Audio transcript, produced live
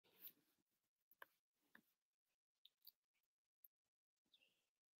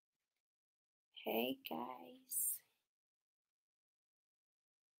Hey guys.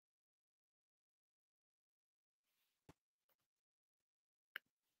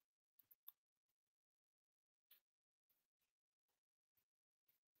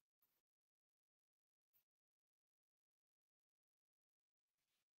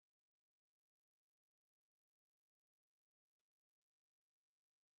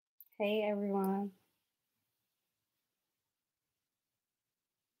 Hey everyone.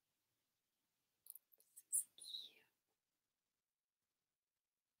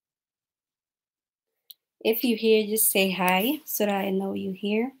 If you here, just say hi so that I know you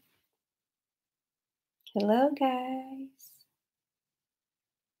here. Hello guys.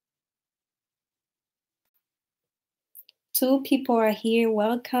 Two people are here.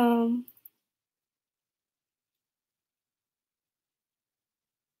 Welcome.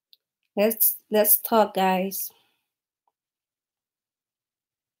 Let's talk, guys.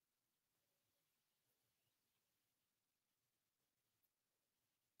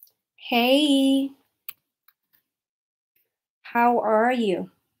 Hey, how are you?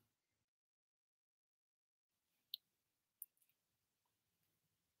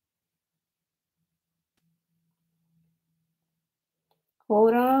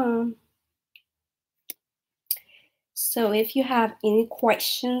 Hold on. So if you have any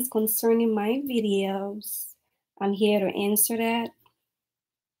questions concerning my videos, I'm here to answer that.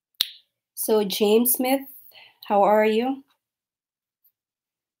 So James Smith, how are you?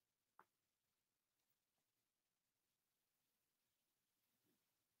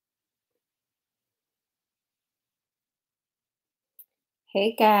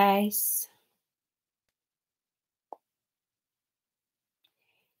 Hey guys.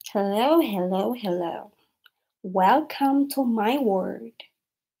 Hello, hello, hello. Welcome to my world.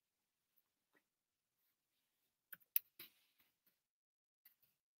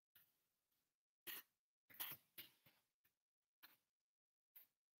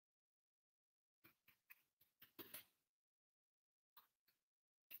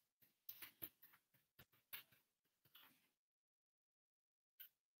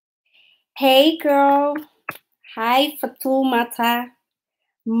 Hey girl. Hi Fatumata.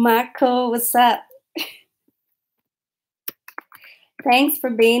 Marco, what's up? Thanks for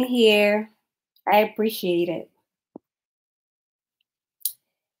being here. I appreciate it.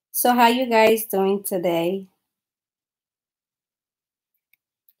 So how you guys doing today?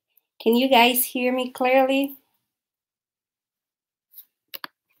 Can you guys hear me clearly?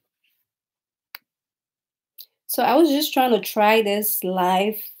 So I was just trying to try this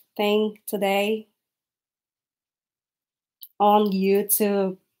live thing today on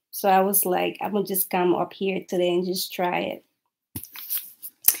YouTube. So I was like, I'm gonna just come up here today and just try it.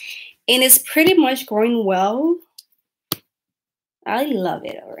 And it's pretty much going well. I love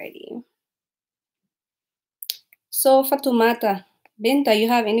it already. So Fatumata, Binta, you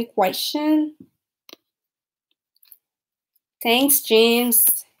have any question? Thanks, James.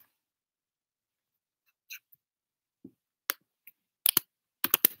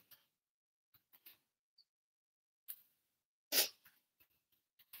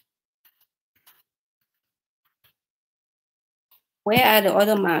 Where are the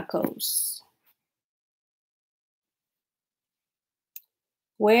other Marcos?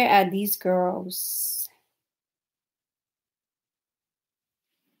 Where are these girls?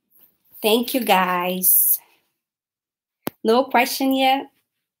 Thank you, guys. No question yet?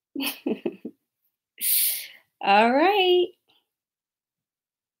 All right.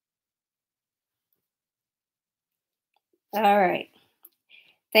 All right.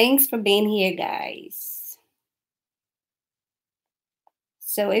 Thanks for being here, guys.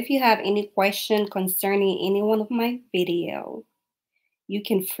 So if you have any question concerning any one of my video, you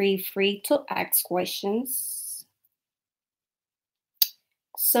can free to ask questions.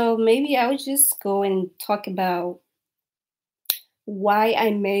 So maybe I would just go and talk about why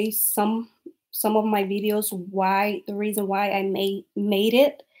I made some of my videos, why the reason why I made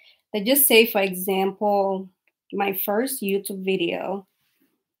it. Let's just say, for example, my first YouTube video.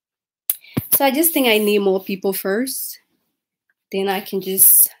 So I just think I need more people first. Then I can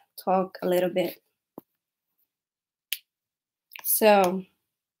just talk a little bit. So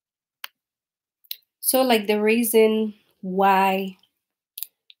like the reason why,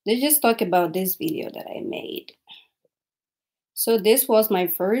 let's just talk about this video that I made. So this was my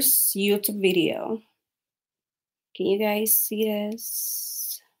first YouTube video. Can you guys see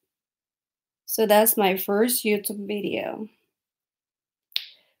this? So that's my first YouTube video.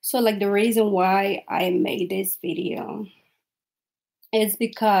 So like the reason why I made this video is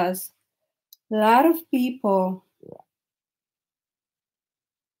because a lot of people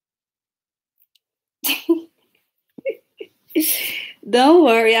Don't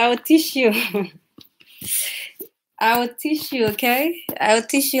worry, I will teach you. I will teach you, okay? I will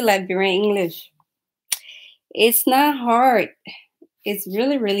teach you Liberian English. It's not hard. It's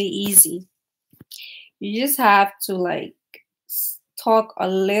really, really easy. You just have to like talk a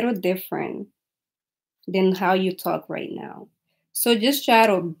little different than how you talk right now. So just try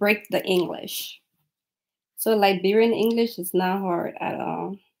to break the English. So Liberian English is not hard at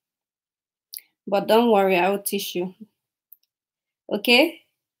all. But don't worry, I will teach you. Okay?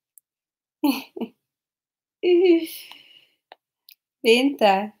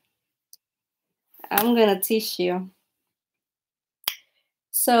 Binta, I'm gonna teach you.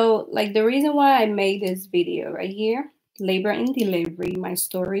 So, like the reason why I made this video right here, labor and delivery, my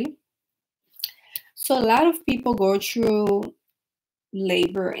story. So a lot of people go through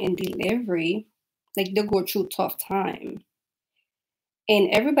labor and delivery, like they go through tough time. And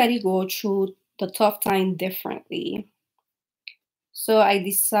everybody go through the tough time differently. So I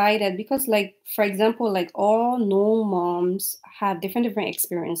decided because like for example, like all no moms have different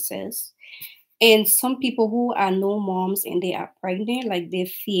experiences. And some people who are no moms and they are pregnant, like they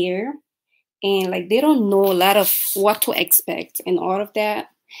fear and like they don't know a lot of what to expect and all of that.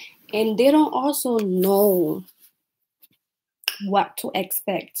 And they don't also know what to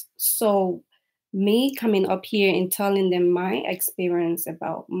expect. So me coming up here and telling them my experience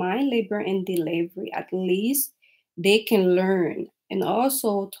about my labor and delivery, at least they can learn. And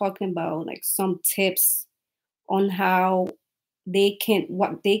also talking about like some tips on how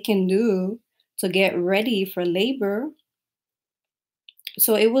what they can do to get ready for labor.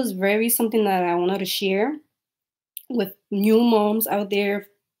 So it was very something that I wanted to share with new moms out there,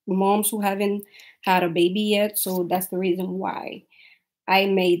 moms who haven't had a baby yet. So that's the reason why I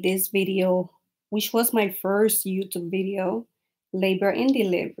made this video, which was my first YouTube video, labor and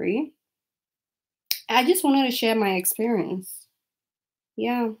delivery. I just wanted to share my experience.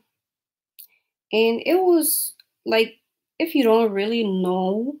 Yeah. And it was like, if you don't really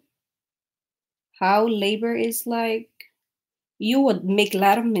know how labor is like, you would make a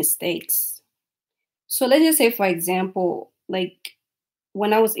lot of mistakes. So let's just say, for example, like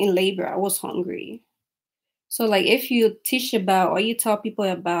when I was in labor, I was hungry. So, like, if you teach about or you tell people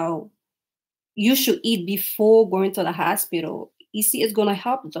about you should eat before going to the hospital, you see, it's gonna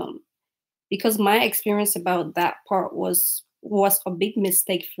help them. Because my experience about that part was a big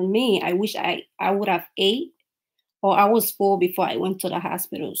mistake for me. I wish I would have ate or I was full before I went to the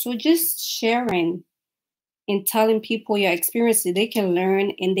hospital. So just sharing and telling people your experience, they can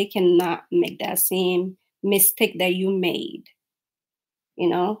learn and they cannot make that same mistake that you made, you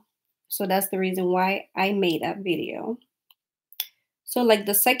know? So that's the reason why I made that video. So like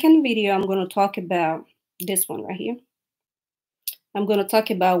the second video, I'm going to talk about this one right here. I'm going to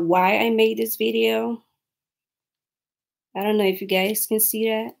talk about why I made this video. I don't know if you guys can see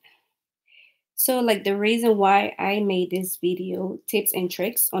that. So like the reason why I made this video, tips and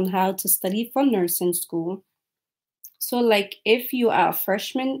tricks on how to study for nursing school. So like if you are a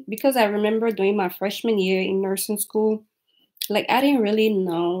freshman, because I remember doing my freshman year in nursing school, like I didn't really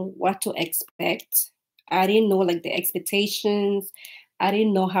know what to expect. I didn't know like the expectations. I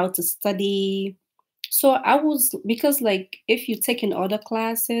didn't know how to study. So I was because like if you take in other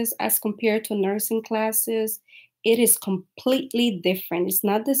classes as compared to nursing classes, it is completely different. It's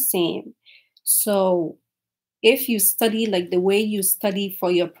not the same. So if you study like the way you study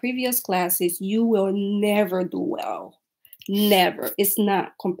for your previous classes, you will never do well. Never. It's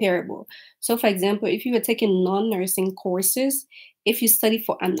not comparable. So, for example, if you were taking non nursing courses, if you study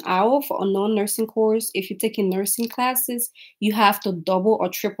for an hour for a non nursing course, if you're taking nursing classes, you have to double or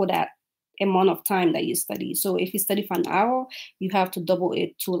triple that amount of time that you study. So, if you study for an hour, you have to double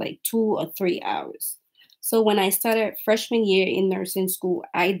it to like 2 or 3 hours. So, when I started freshman year in nursing school,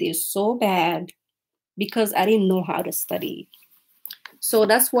 I did so bad because I didn't know how to study. So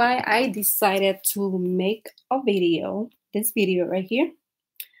that's why I decided to make a video, this video right here,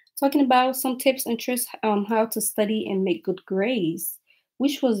 talking about some tips and tricks on how to study and make good grades,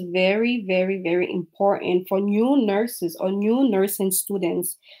 which was very, very, very important for new nurses or new nursing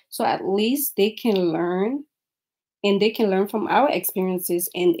students. So at least they can learn and they can learn from our experiences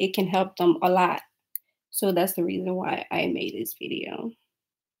and it can help them a lot. So that's the reason why I made this video.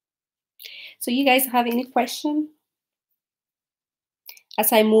 So you guys have any question?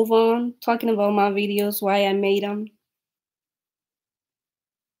 As I move on, talking about my videos, why I made them?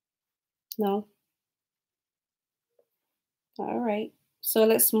 No? All right. So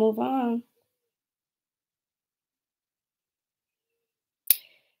let's move on.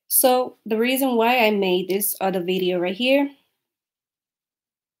 So the reason why I made this other video right here,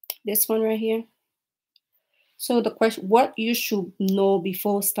 this one right here. So the question, what you should know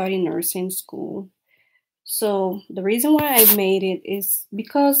before starting nursing school. So the reason why I made it is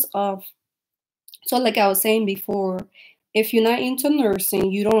because of, so like I was saying before, if you're not into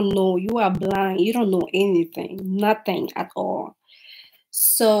nursing, you don't know, you are blind, you don't know anything, nothing at all.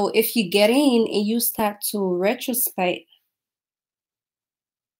 So if you get in and you start to retrospect,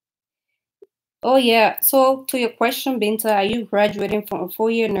 oh yeah. So to your question, Binta, are you graduating from a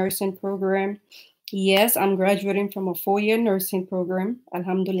 4-year nursing program? Yes, I'm graduating from a 4-year nursing program.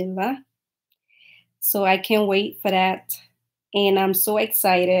 Alhamdulillah. So I can't wait for that. And I'm so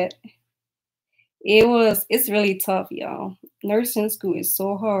excited. It's really tough, y'all. Nursing school is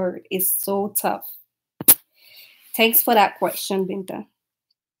so hard. It's so tough. Thanks for that question, Binta.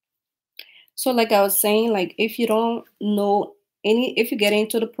 So like I was saying, like if you don't know if you get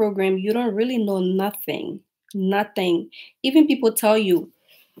into the program, you don't really know nothing. Nothing. Even people tell you,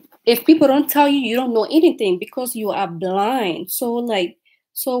 if people don't tell you, you don't know anything because you are blind. So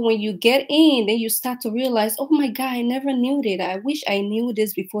when you get in, then you start to realize, oh my God, I never knew that. I wish I knew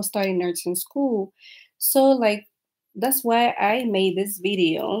this before starting nursing school. So like that's why I made this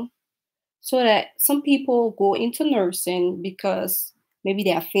video, so that some people go into nursing because maybe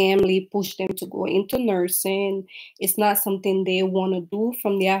their family pushed them to go into nursing. It's not something they want to do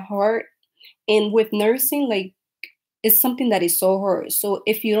from their heart. And with nursing, like it's something that is so hard. So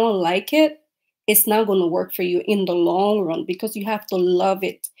if you don't like it, it's not going to work for you in the long run because you have to love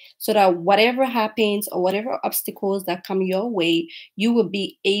it so that whatever happens or whatever obstacles that come your way, you will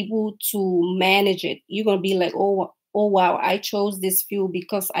be able to manage it. You're going to be like, oh wow, I chose this field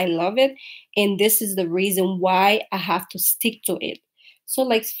because I love it. And this is the reason why I have to stick to it. So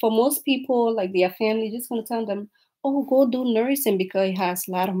like for most people, like their family just going to tell them, oh, go do nursing because it has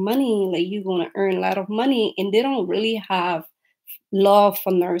a lot of money. Like you're gonna earn a lot of money, and they don't really have love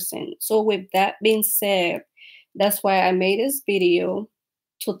for nursing. So with that being said, that's why I made this video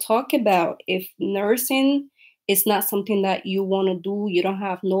to talk about if nursing is not something that you want to do, you don't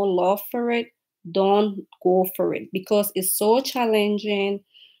have no love for it, don't go for it because it's so challenging.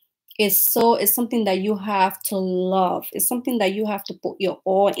 It's something that you have to love. It's something that you have to put your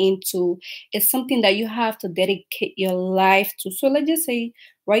all into. It's something that you have to dedicate your life to. So let's just say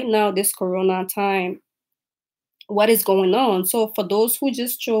right now, this corona time, what is going on? So for those who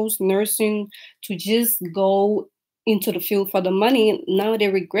just chose nursing to just go into the field for the money, now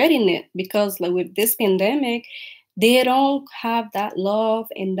they're regretting it because like with this pandemic, they don't have that love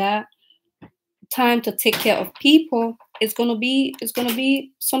and that time to take care of people. It's gonna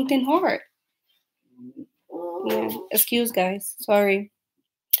be something hard. Yeah, excuse guys, sorry.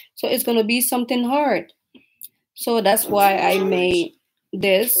 So it's gonna be something hard. So that's why I made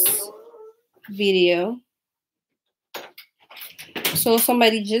this video. So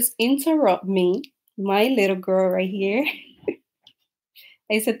somebody just interrupt me, my little girl right here.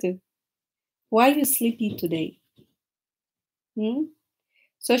 I said to, why are you sleepy today?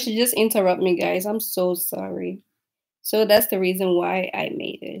 So she just interrupt me, guys. I'm so sorry. So that's the reason why I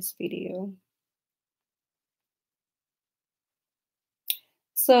made this video.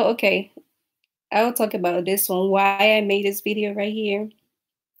 So okay, I will talk about this one. Why I made this video right here.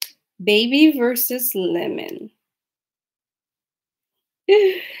 Baby versus lemon.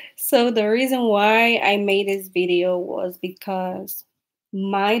 So the reason why I made this video was because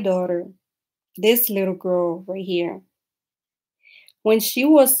my daughter, this little girl right here, when she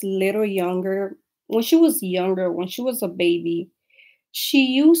was little younger, when she was a baby, she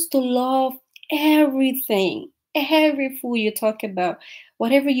used to love everything. Every food you talk about,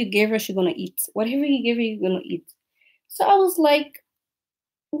 whatever you give her, she's gonna eat. Whatever you give her, you're gonna eat. So I was like,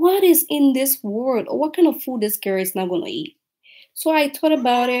 what is in this world? Or what kind of food this girl is not gonna eat? So I thought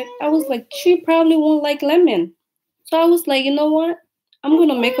about it. I was like, she probably won't like lemon. So I was like, you know what? I'm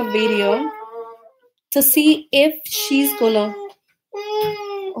gonna make a video to see if she's gonna.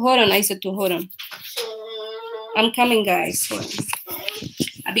 Hold on, I said to hold on. I'm coming, guys. Hold on.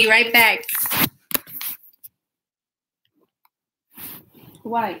 I'll be right back.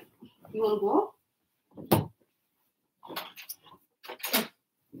 Why? You wanna go?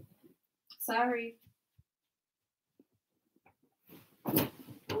 Sorry.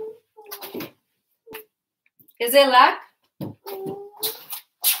 Is it luck?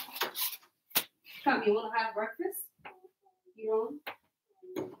 Come, you wanna have breakfast? You don't?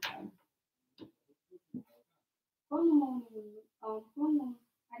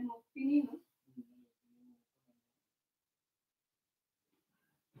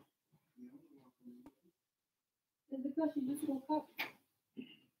 It's because she just woke up.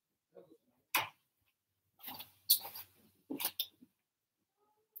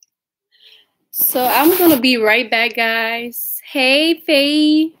 So I'm gonna be right back, guys. Hey,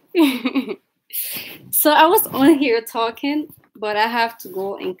 Faye. So I was on here talking, but I have to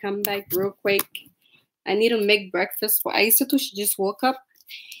go and come back real quick. I need to make breakfast for Aisatu. She just woke up.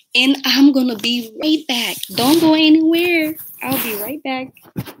 And I'm gonna be right back. Don't go anywhere. I'll be right back.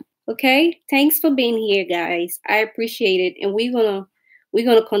 Okay? Thanks for being here, guys. I appreciate it. And we're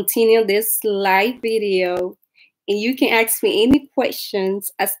gonna continue this live video. And you can ask me any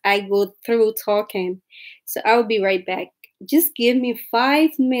questions as I go through talking. So I'll be right back. Just give me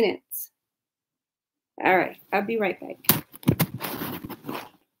 5 minutes. All right, I'll be right back.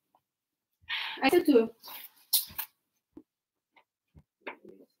 I said to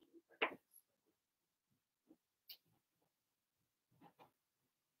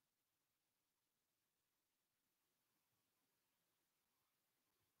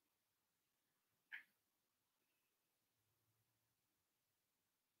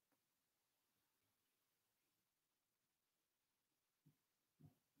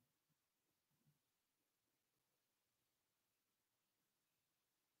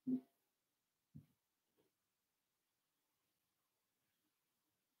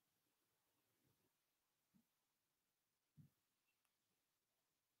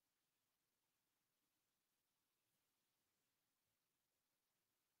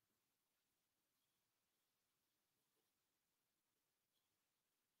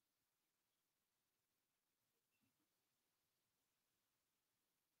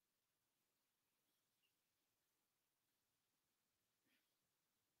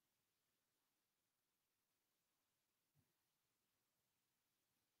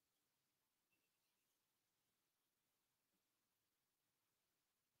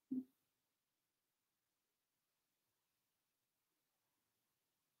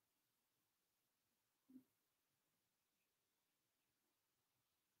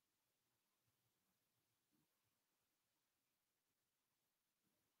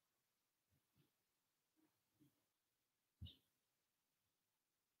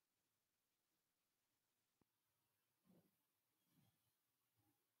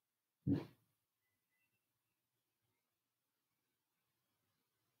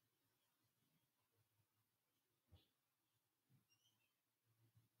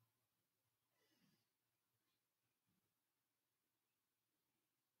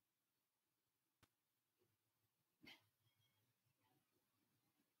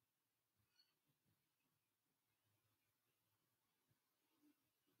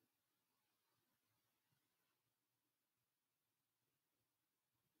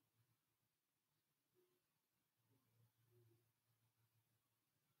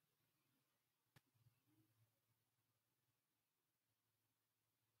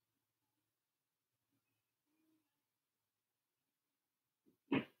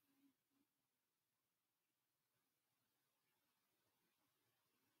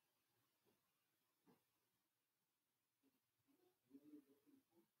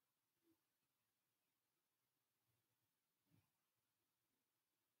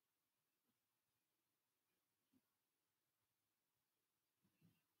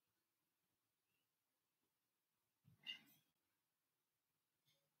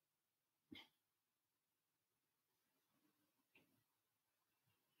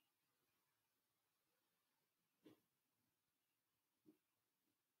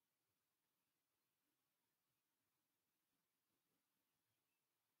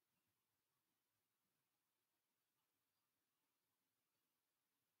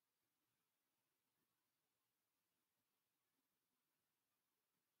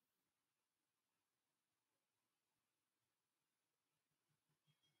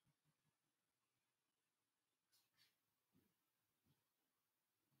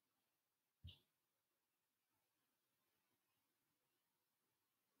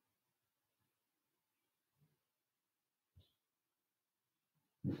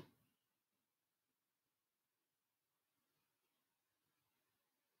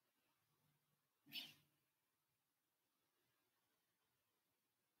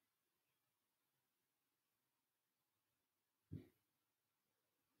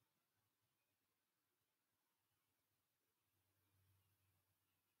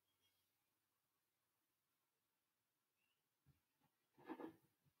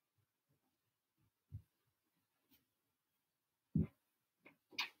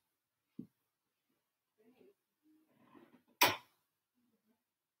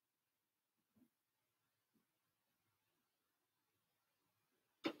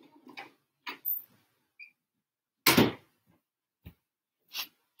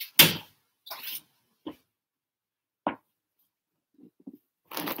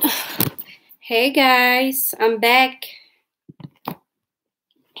Hey guys, I'm back.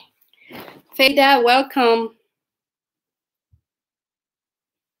 Fada, welcome.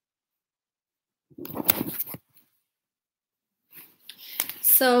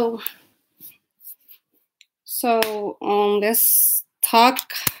 So, let's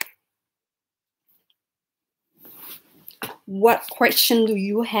talk. What question do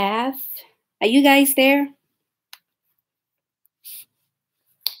you have? Are you guys there?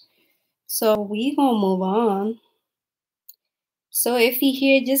 So we gonna move on. So if you're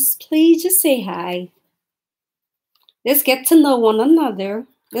here, please say hi. Let's get to know one another.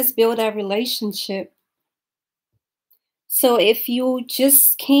 Let's build our relationship. So if you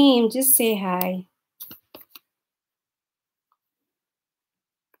just came, just say hi.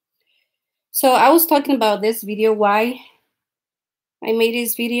 So I was talking about this video, why I made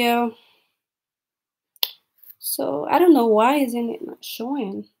this video. So I don't know why isn't it not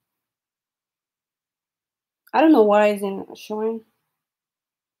showing. I don't know why isn't it not showing.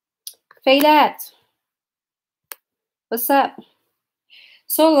 Fadat, what's up?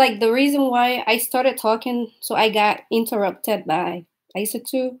 So like the reason why I started talking, so I got interrupted by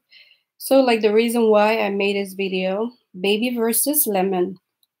Isa2. So like the reason why I made this video, baby versus lemon.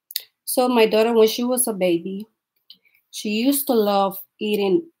 So my daughter, when she was a baby, she used to love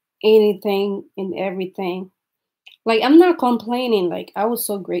eating anything and everything. Like I'm not complaining. Like I was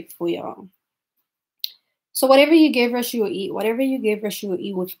so grateful, y'all. So whatever you gave her, she will eat. Whatever you gave her, she will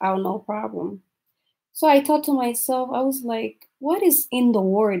eat without no problem. So I thought to myself, I was like, what is in the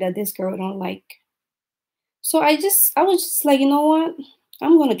world that this girl don't like? So I was just like, you know what?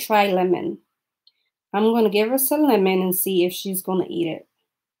 I'm gonna try lemon. I'm gonna give her some lemon and see if she's gonna eat it.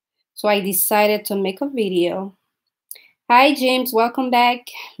 So I decided to make a video. Hi James, welcome back.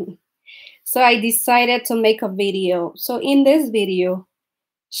 So I decided to make a video. So in this video,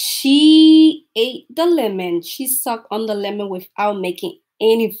 she ate the lemon. She sucked on the lemon without making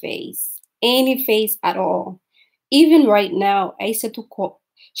any face at all. Even right now, I said to call,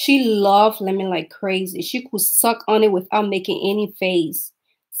 she loved lemon like crazy. She could suck on it without making any face.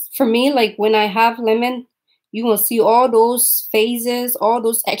 For me, like when I have lemon, you will see all those phases, all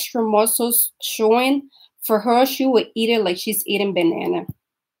those extra muscles showing. For her, she would eat it like she's eating banana.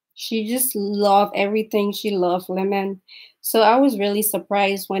 She just loved everything. She loved lemon. So I was really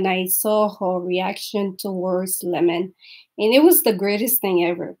surprised when I saw her reaction towards lemon. And it was the greatest thing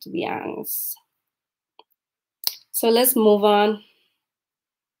ever, to be honest. So let's move on.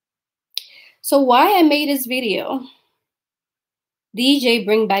 So why I made this video? DJ,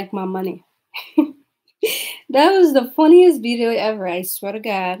 bring back my money. That was the funniest video ever, I swear to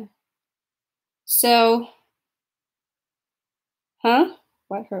God. So, huh?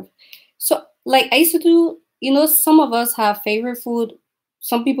 What her? So, like I used to do, some of us have favorite food.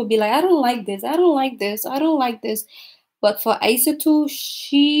 Some people be like, I don't like this, I don't like this, I don't like this. But for Aisatu,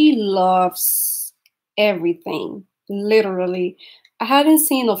 she loves everything. Literally. I haven't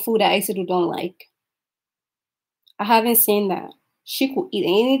seen a food that Aisatu don't like. I haven't seen that. She could eat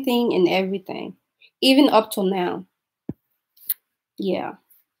anything and everything, even up till now. Yeah.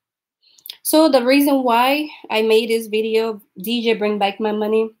 So the reason why I made this video, DJ bring back my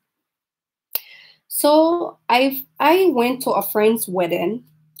money. So I went to a friend's wedding.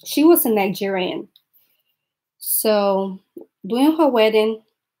 She was a Nigerian. So during her wedding,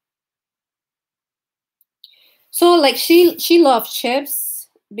 so like she loved chips.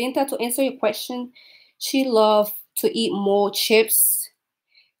 Binta, to answer your question, she loved to eat more chips.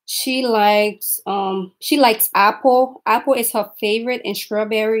 She likes apple. Apple is her favorite, and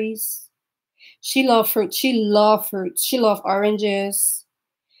strawberries. She loves fruit. She loves fruits. She loves oranges.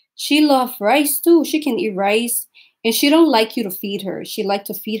 She loves rice too. She can eat rice. And she don't like you to feed her. She like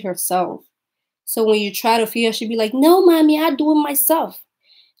to feed herself. So when you try to feed her, she'll be like, no, mommy, I do it myself.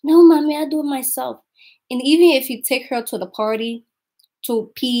 No, mommy, I do it myself. And even if you take her to the party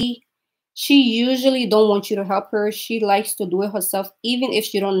to pee, she usually don't want you to help her. She likes to do it herself. Even if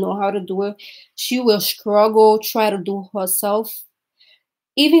she don't know how to do it, she will struggle, try to do herself.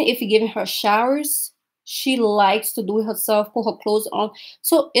 Even if you're giving her showers, she likes to do it herself, put her clothes on.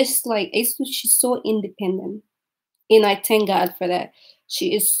 So she's so independent. And I thank God for that.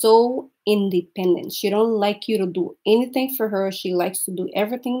 She is so independent. She don't like you to do anything for her. She likes to do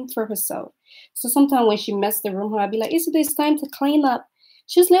everything for herself. So sometimes when she messes the room, I'll be like, it's time to clean up.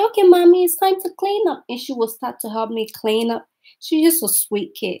 She's like, okay, mommy, it's time to clean up. And she will start to help me clean up. She's just a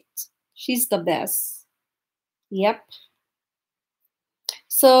sweet kid. She's the best. Yep.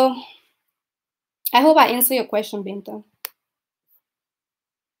 So I hope I answer your question, Binta.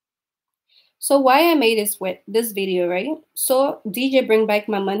 So why I made this video, right? So DJ bring back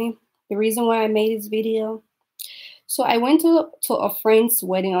my money. The reason why I made this video. So I went to a friend's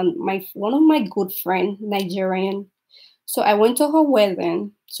wedding on one of my good friend, Nigerian. So I went to her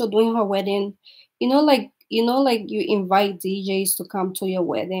wedding. So during her wedding, like you invite DJs to come to your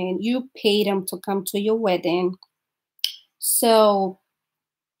wedding. You pay them to come to your wedding. So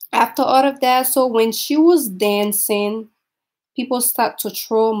after all of that, so when she was dancing, people start to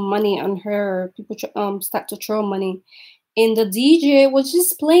throw money on her. People start to throw money. And the DJ was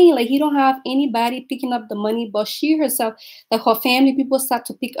just playing, like he don't have anybody picking up the money, but she herself, like her family, people start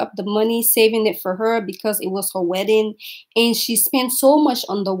to pick up the money, saving it for her because it was her wedding. And she spent so much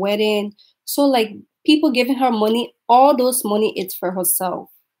on the wedding. So like people giving her money, all those money it's for herself.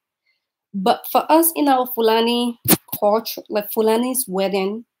 But for us in our Fulani culture, like Fulani's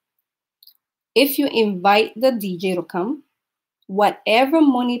wedding, if you invite the DJ to come, whatever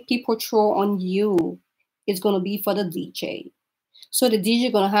money people throw on you is going to be for the DJ. So the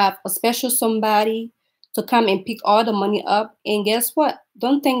DJ going to have a special somebody to come and pick all the money up. And guess what?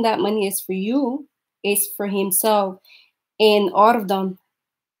 Don't think that money is for you. It's for himself. And all of them.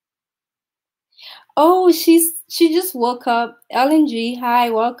 Oh, she just woke up. LNG, hi,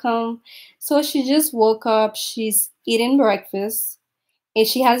 welcome. So she just woke up. She's eating breakfast. And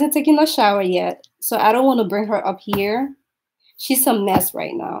she hasn't taken a shower yet. So I don't want to bring her up here. She's a mess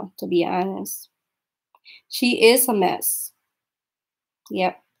right now, to be honest. She is a mess.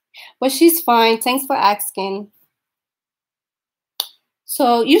 Yep. But she's fine. Thanks for asking.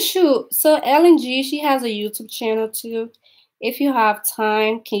 So you should. So LNG, she has a YouTube channel too. If you have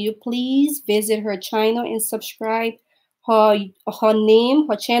time, can you please visit her channel and subscribe? Her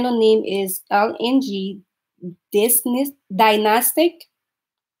channel name is LNG Disney Dynastic.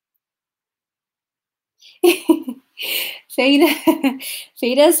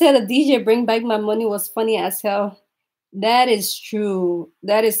 Fada said a DJ bring back my money was funny as hell. That is true.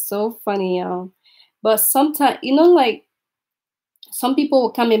 That is so funny, y'all. But sometimes, like some people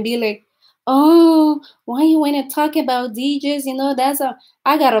will come and be like, "Oh, why you want to talk about DJs?"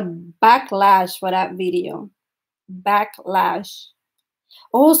 I got a backlash for that video. Backlash.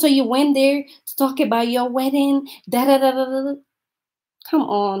 Oh, so you went there to talk about your wedding? Da da da da da. Come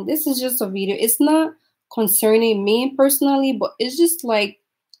on, this is just a video. It's not concerning me personally, but it's just like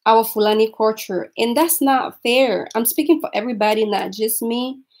our Fulani culture. And that's not fair. I'm speaking for everybody, not just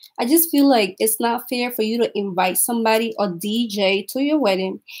me. I just feel like it's not fair for you to invite somebody or DJ to your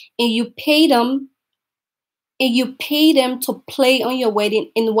wedding and you pay them to play on your wedding,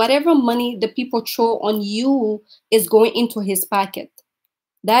 and whatever money the people throw on you is going into his pocket.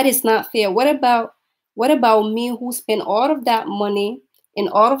 That is not fair. What about me who spend all of that money and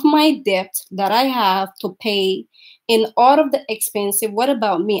all of my debt that I have to pay and all of the expensive? What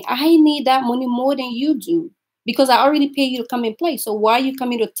about me? I need that money more than you do because I already pay you to come and play. So why are you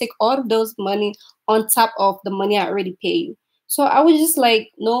coming to take all of those money on top of the money I already pay you? So I was just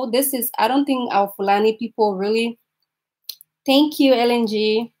like, no, I don't think our Fulani people really. Thank you,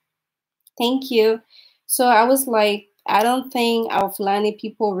 LNG. Thank you. So I was like, I don't think our Fulani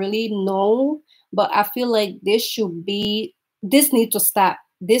people really know, but I feel like this need to stop.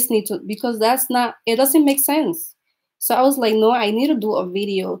 Because it doesn't make sense. So I was like, no, I need to do a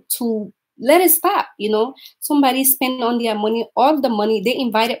video to let it stop. Somebody spend on their money, all the money, they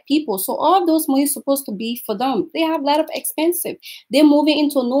invited people. So all those money is supposed to be for them. They have a lot of expensive. They're moving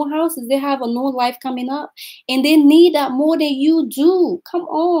into new houses. They have a new life coming up and they need that more than you do. Come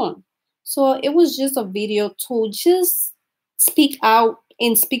on. So it was just a video to just speak out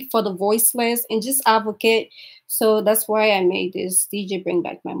and speak for the voiceless and just advocate. So that's why I made this DJ Bring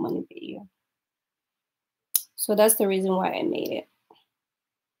Back My Money video. So that's the reason why I made it.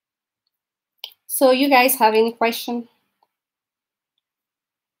 So you guys have any question?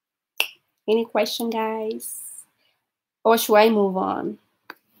 Any question, guys? Or should I move on?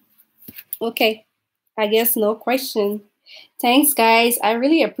 Okay, I guess no question. Thanks, guys. I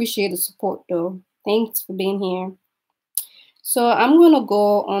really appreciate the support, though. Thanks for being here. So I'm going to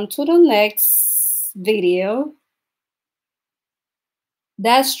go on to the next video.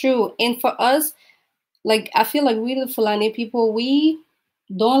 That's true. And for us, like, I feel like we, the Fulani people, we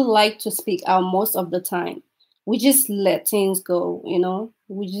don't like to speak out most of the time. We just let things go,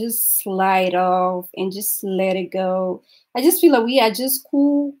 We just slide off and just let it go. I just feel like we are just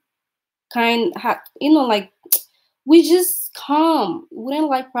cool, like, we just calm. We don't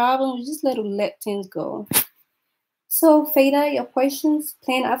like problems. We just let things go. So, Fada, your questions,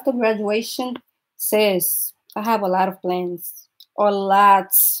 plan after graduation says, I have a lot of plans, a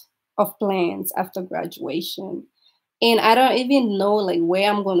lot of plans after graduation. And I don't even know like where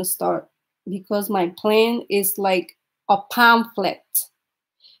I'm going to start because my plan is like a pamphlet.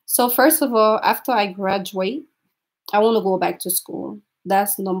 So first of all, after I graduate, I want to go back to school.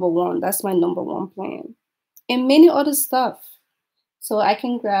 That's number one. That's my number one plan. And many other stuff. So I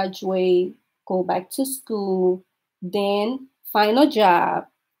can graduate, go back to school, then find a job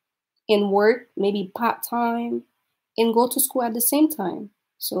and work maybe part-time and go to school at the same time.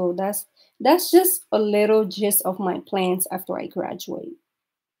 So that's just a little gist of my plans after I graduate.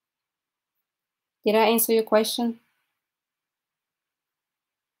 Did I answer your question?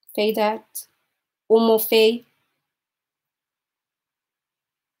 Faye that? Omo Faye?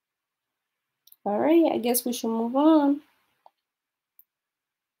 All right, I guess we should move on.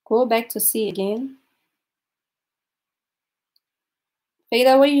 Go back to C again.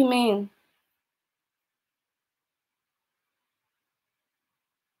 Faye, what do you mean?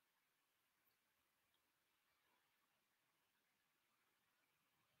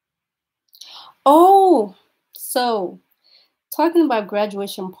 Oh, so talking about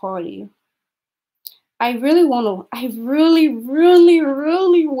graduation party, I really would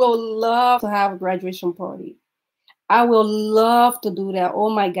love to have a graduation party. I will love to do that. Oh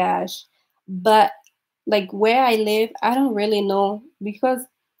my gosh. But like where I live, I don't really know because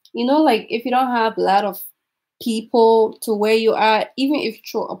like if you don't have a lot of people to where you are, even if you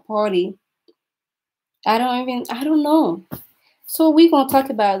throw a party, I don't know. So we're gonna talk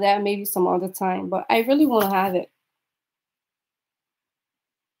about that maybe some other time, but I really wanna have it.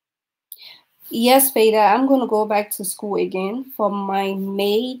 Yes, Veda, I'm gonna go back to school again for my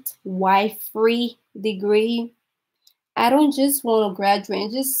mate wife free degree. I don't just want to graduate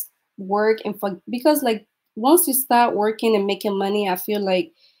and just work and for because like once you start working and making money, I feel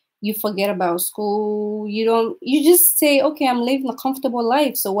like you forget about school. You just say, okay, I'm living a comfortable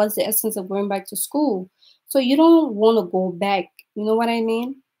life. So what's the essence of going back to school? So you don't want to go back. You know what I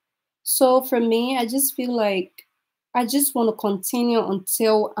mean? So for me, I just feel like I just want to continue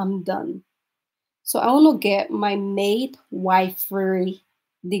until I'm done. So I want to get my maid wifery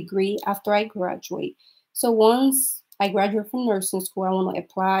degree after I graduate. So once I graduate from nursing school, I want to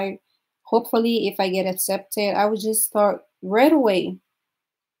apply. Hopefully, if I get accepted, I would just start right away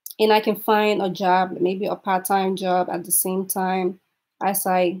and I can find a job, maybe a part-time job at the same time as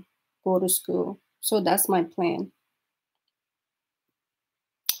I go to school. So that's my plan.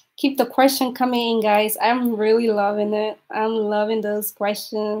 Keep the question coming in, guys. I'm really loving it. I'm loving those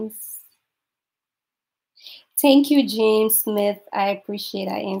questions. Thank you, James Smith. I appreciate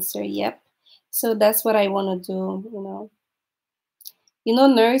that answer. Yep. So that's what I want to do.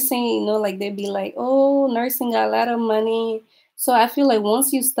 Nursing, like they'd be like, oh, nursing got a lot of money. So I feel like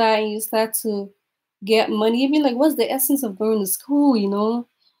once you start to get money, you'd be like, what's the essence of going to school?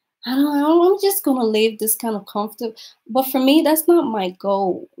 I don't know. I'm just gonna live this kind of comfort. But for me, that's not my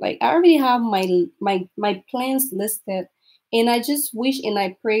goal. Like I already have my plans listed, and I just wish and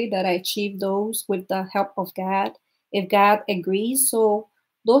I pray that I achieve those with the help of God, if God agrees. So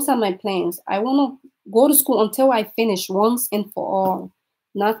those are my plans. I wanna go to school until I finish once and for all,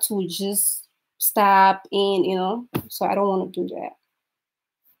 not to just stop and. So I don't want to do that.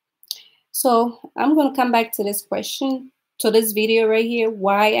 So I'm gonna come back to this question, to this video right here,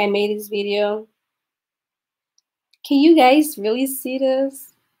 why I made this video. Can you guys really see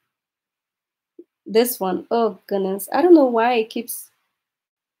this? This one, oh goodness. I don't know why it keeps,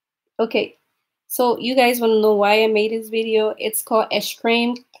 okay. So you guys wanna know why I made this video? It's called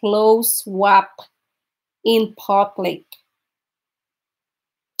Extreme Clothes Swap in Public.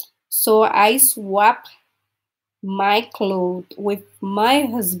 So I swap my clothes with my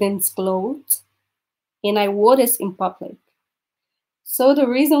husband's clothes and I wore this in public. So the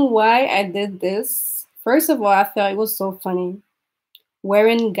reason why I did this, first of all, I felt it was so funny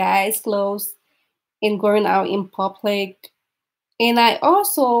wearing guys' clothes and going out in public. And I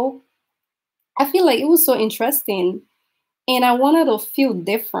feel like it was so interesting. And I wanted to feel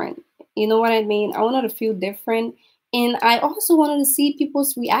different. You know what I mean? I wanted to feel different. And I also wanted to see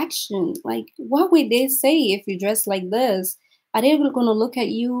people's reaction. Like, what would they say if you dress like this? Are they going to look at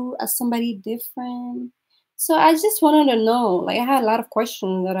you as somebody different? So I just wanted to know. Like, I had a lot of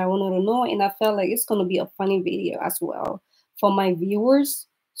questions that I wanted to know. And I felt like it's going to be a funny video as well for my viewers.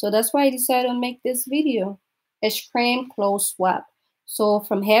 So that's why I decided to make this video. Extreme clothes swap. So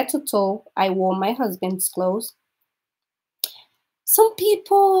from head to toe, I wore my husband's clothes. Some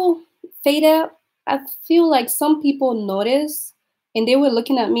people fade out. I feel like some people noticed and they were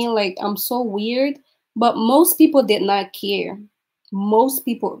looking at me like I'm so weird, but most people did not care. Most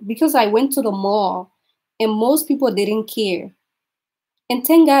people, because I went to the mall and most people didn't care. And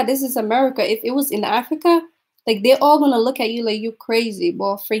thank God this is America. If it was in Africa, like they're all gonna look at you like you're crazy.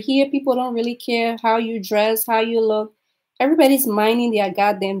 But for here, people don't really care how you dress, how you look. Everybody's minding their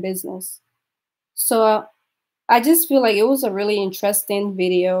goddamn business. So I just feel like it was a really interesting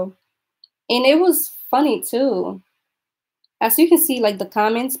video. And it was funny too. As you can see, like the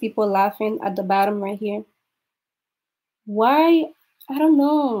comments, people laughing at the bottom right here. Why? I don't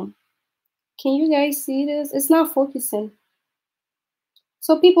know. Can you guys see this? It's not focusing.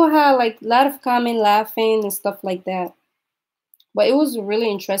 So people had like a lot of comment laughing and stuff like that. But it was a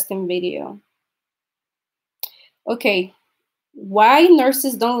really interesting video. Okay, why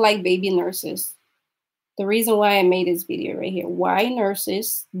nurses don't like baby nurses? The reason why I made this video right here. Why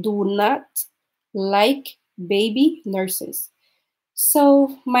nurses do not like baby nurses.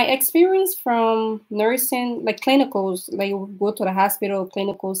 So my experience from nursing, like clinicals, like go to the hospital,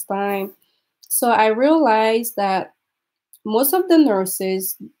 clinicals time. So I realized that most of the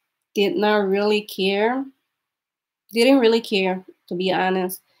nurses did not really care. Didn't really care, to be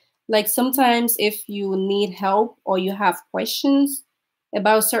honest. Like sometimes if you need help or you have questions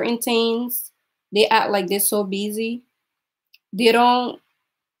about certain things, they act like they're so busy. They don't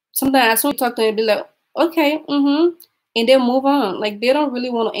sometimes as soon as you talk to them, be like, okay, and then move on. Like they don't really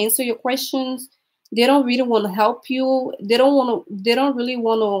want to answer your questions. They don't really want to help you. They don't really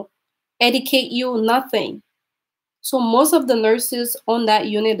want to educate you, nothing. So most of the nurses on that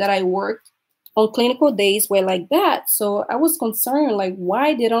unit that I worked on clinical days were like that. So I was concerned, like,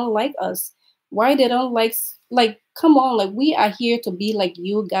 why they don't like us? Why they don't like, come on, like we are here to be like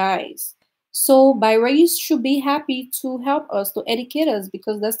you guys. So by right, you should be happy to help us, to educate us,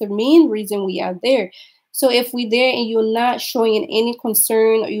 because that's the main reason we are there. So if we're there and you're not showing any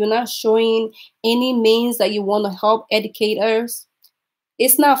concern or you're not showing any means that you want to help educate us,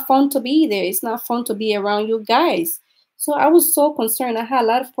 it's not fun to be there. It's not fun to be around you guys. So I was so concerned. I had a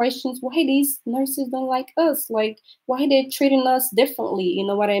lot of questions. Why these nurses don't like us? Like, why they treating us differently? You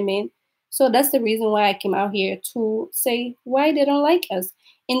know what I mean? So that's the reason why I came out here to say why they don't like us.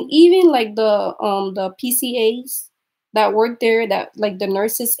 And even like the PCAs that work there, that like the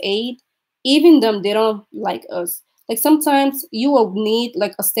nurses aid, even them, they don't like us. Like sometimes you will need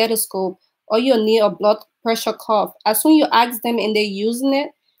like a stethoscope or you'll need a blood pressure cuff. As soon you ask them and they're using it,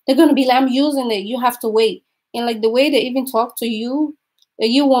 they're gonna be like, I'm using it, you have to wait. And like the way they even talk to you,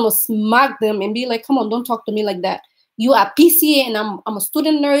 you want to smack them and be like, come on, don't talk to me like that. You are PCA and I'm a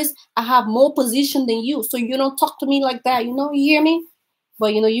student nurse. I have more position than you. So you don't talk to me like that. You hear me?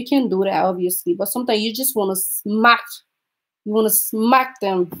 But you can't do that obviously. But sometimes you just want to smack. You want to smack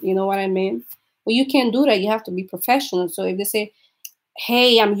them. You know what I mean? But you can't do that. You have to be professional. So if they say,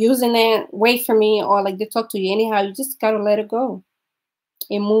 hey, I'm using it, wait for me, or like they talk to you anyhow, you just gotta let it go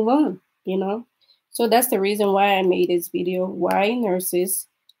and move on. So that's the reason why I made this video. Why nurses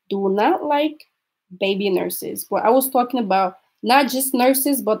do not like baby nurses. But I was talking about not just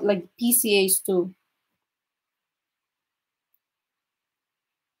nurses, but like PCAs too.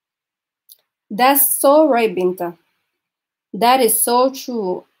 That's so right, Binta. That is so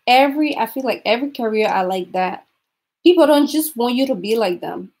true. I feel like every career I like that. People don't just want you to be like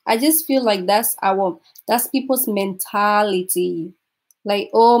them. I just feel like that's people's mentality.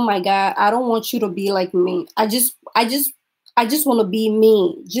 Like, oh my God, I don't want you to be like me. I just want to be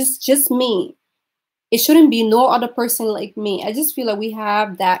me. Just me. It shouldn't be no other person like me. I just feel like we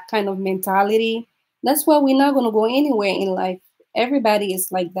have that kind of mentality. That's why we're not gonna go anywhere in life. Everybody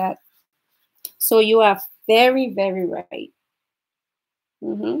is like that. So you are very, very right.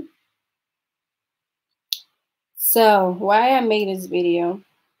 hmm So why I made this video?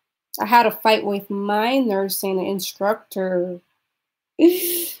 I had a fight with my nursing instructor.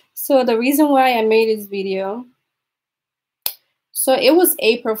 So the reason why I made this video, so it was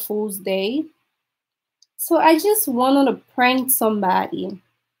April Fool's Day. So I just wanted to prank somebody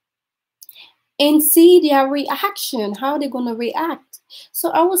and see their reaction, how they're gonna react. So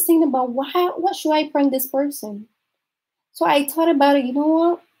I was thinking about what should I prank this person? So I thought about it, you know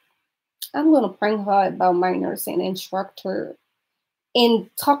what? I'm gonna prank her about my nursing instructor and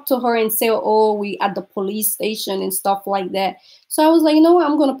talk to her and say, oh, we at the police station and stuff like that. So I was like, you know what,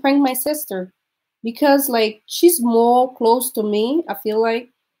 I'm gonna prank my sister because like she's more close to me, I feel like.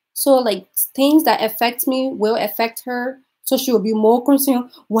 So like things that affect me will affect her. So she will be more concerned,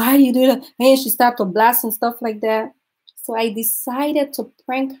 why you do that? And she started to blast and stuff like that. So I decided to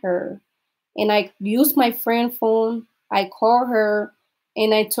prank her. And I used my friend phone. I called her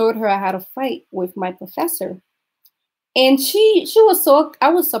and I told her I had a fight with my professor. And she was so I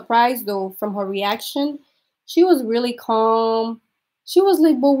was surprised though from her reaction. She was really calm. She was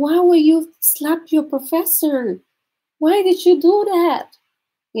like, "But why would you slap your professor? Why did you do that?"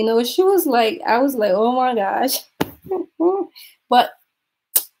 She was like, I was like, "Oh my gosh." But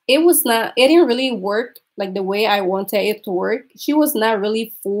it didn't really work like the way I wanted it to work. She was not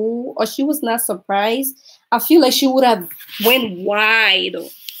really full, or she was not surprised. I feel like she would have went wide,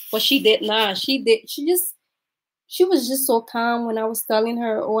 but she did not. She was just so calm when I was telling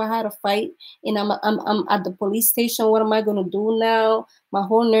her, "Oh, I had a fight, and I'm at the police station. What am I gonna do now? My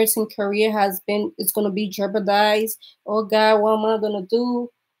whole nursing career it's gonna be jeopardized. Oh God, what am I gonna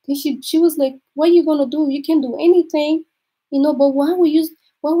do?" Then she was like, "What are you gonna do? You can do anything, you know. But why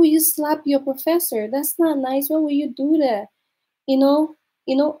would you slap your professor? That's not nice. Why would you do that? You know."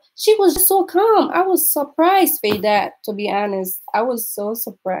 She was just so calm. I was surprised by that, to be honest. I was so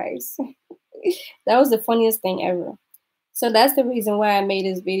surprised. That was the funniest thing ever. So that's the reason why I made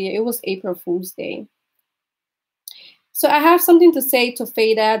this video. It was April Fool's Day. So I have something to say to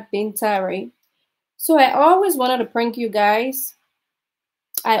Faydat Binta, right? So I always wanted to prank you guys.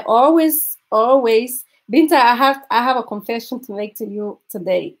 I always, Binta, I have a confession to make to you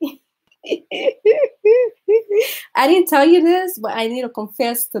today. I didn't tell you this, but I need to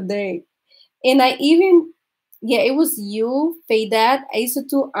confess today. And I even, yeah, it was you, Faydat,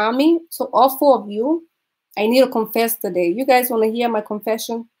 Aissatou, Ami, so all four of you. I need to confess today. You guys want to hear my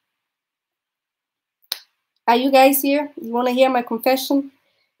confession? Are you guys here? You want to hear my confession?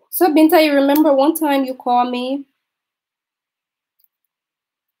 So, Binta, you remember one time you called me?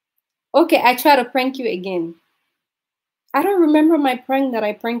 Okay, I try to prank you again. I don't remember my prank that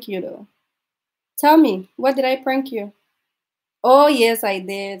I prank you though. Tell me, what did I prank you? Oh, yes, I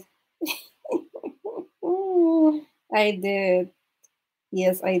did. I did.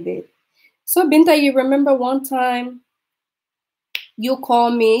 Yes, I did. So, Binta, you remember one time you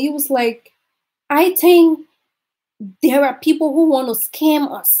called me? You was like, I think there are people who want to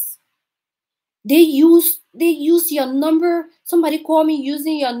scam us. They use your number. Somebody called me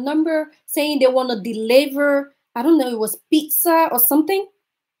using your number, saying they want to deliver. I don't know, it was pizza or something.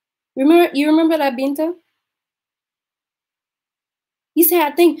 You remember that, Binta? You said,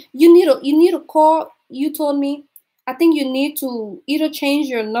 I think you need to call. You told me, I think you need to either change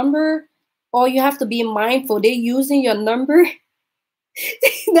your number, or you have to be mindful. They're using your number.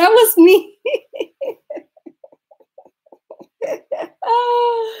 That was me.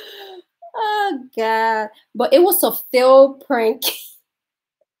 Oh, oh God. But it was a failed prank.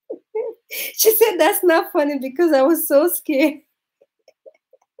 She said that's not funny because I was so scared.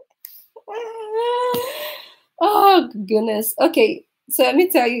 Oh goodness. Okay, so let me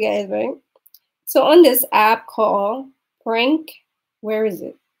tell you guys, right? So on this app called Prank, where is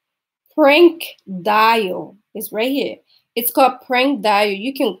it? Prank Dial. It's right here. It's called Prank Dial.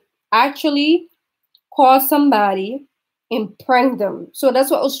 You can actually call somebody and prank them. So that's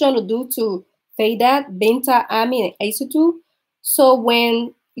what I was trying to do to Faydat, Binta, Ami, and Aissatou. So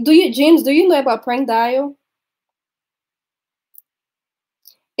when James, do you know about Prank Dial?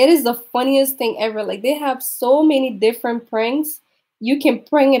 It is the funniest thing ever. Like they have so many different pranks. You can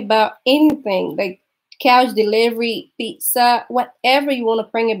prank about anything, like couch delivery, pizza, whatever you want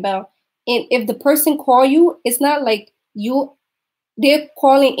to prank about. And if the person call you, it's not like they're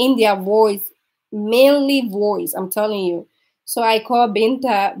calling in their voice, mainly voice. I'm telling you. So I call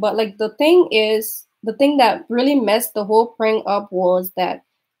Binta, but like the thing that really messed the whole prank up was that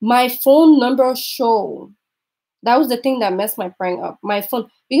my phone number show. That was the thing that messed my prank up. My phone,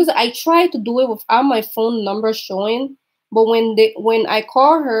 because I tried to do it without my phone number showing, but when I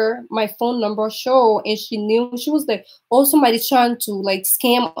call her, my phone number show, and she knew. She was like, "Oh, somebody's trying to like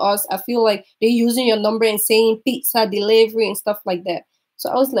scam us. I feel like they're using your number and saying pizza delivery and stuff like that." So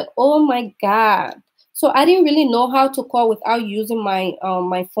I was like, "Oh my God." So I didn't really know how to call without using my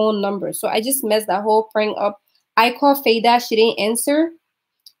phone number. So I just messed that whole prank up. I called Fayda, she didn't answer.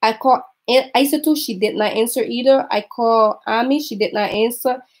 I called Aissatou, she did not answer either. I called Ami, she did not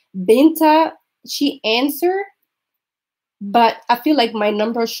answer. Binta, she answered, but I feel like my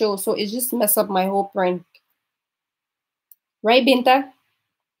number shows, so it just messed up my whole prank. Right, Binta?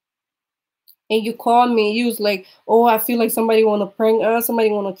 And you called me, you was like, "Oh, I feel like somebody want to prank us,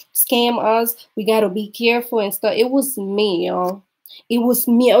 somebody want to scam us. We got to be careful and stuff." It was me, y'all. It was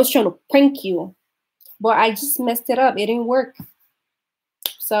me. I was trying to prank you, but I just messed it up. It didn't work.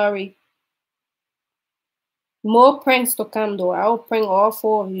 Sorry. More pranks to come though. I'll prank all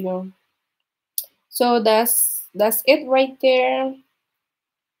four of you. So that's it right there.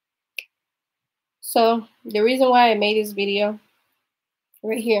 So the reason why I made this video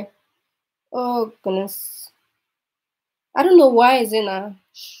right here. Oh goodness. I don't know why it's in a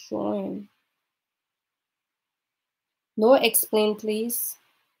showing. No, explain please.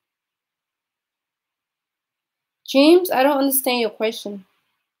 James, I don't understand your question.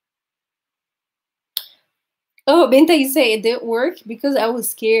 Oh, Binta, you say it did work because I was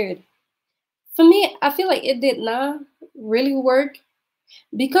scared. For me, I feel like it did not really work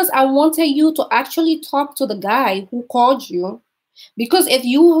because I wanted you to actually talk to the guy who called you. Because if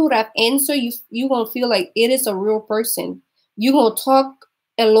you would have answered, you gonna feel like it is a real person. You gonna talk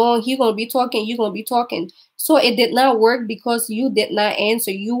along. He gonna be talking. You gonna be talking. So it did not work because you did not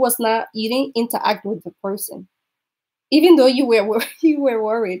answer. You didn't interact with the person, even though you were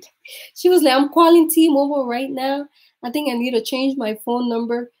worried. She was like, "I'm calling T-Mobile right now. I think I need to change my phone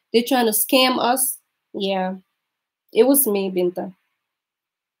number. They're trying to scam us." Yeah, it was me, Binta.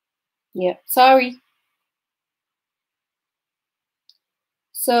 Yeah, sorry.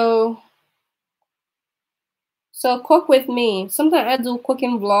 So cook with me. Sometimes I do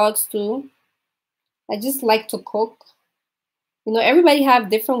cooking vlogs too. I just like to cook. You know, everybody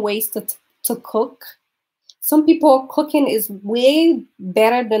have different ways to cook. Some people cooking is way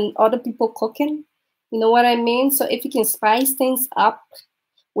better than other people cooking. You know what I mean? So if you can spice things up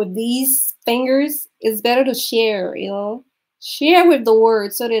with these fingers, it's better to share, you know. Share with the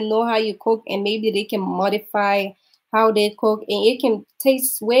world so they know how you cook and maybe they can modify how they cook and it can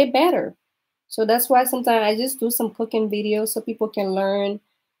taste way better. So that's why sometimes I just do some cooking videos so people can learn.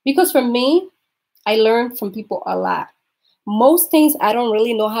 Because for me, I learn from people a lot. Most things I don't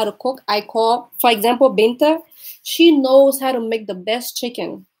really know how to cook. I call, for example, Binta, she knows how to make the best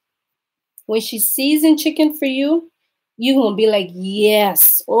chicken. When she season chicken for you, you're gonna be like,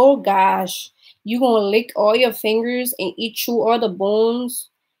 yes, oh gosh. You're gonna lick all your fingers and eat through all the bones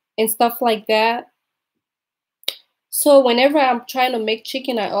and stuff like that. So whenever I'm trying to make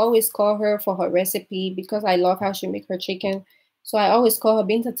chicken, I always call her for her recipe because I love how she make her chicken. So I always call her,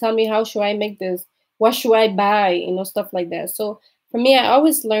 Binta, tell me how should I make this? What should I buy? You know, stuff like that. So for me, I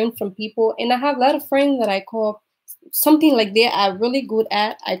always learn from people, and I have a lot of friends that I call something like they are really good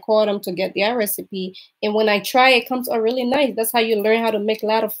at. I call them to get their recipe, and when I try, it comes out really nice. That's how you learn how to make a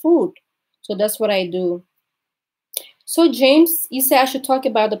lot of food. So that's what I do. So James, you say I should talk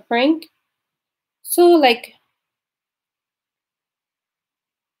about the prank. So like,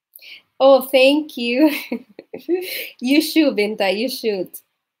 oh, thank you. You should, Binta. You should.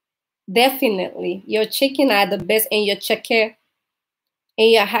 Definitely. Your chicken are the best and your checker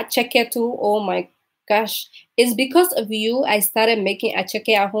and your hot checker too. Oh my gosh. It's because of you I started making a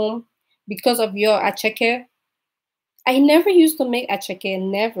checker at home. Because of your checker. I never used to make a checker,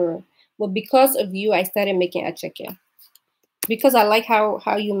 never. But because of you, I started making a checker. Because I like how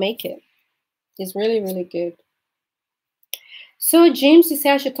you make it. It's really, really good. So James, you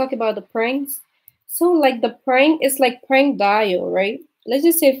said I should talk about the pranks. So like the prank is like prank dial, right? Let's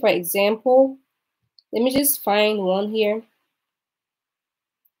just say for example, let me just find one here.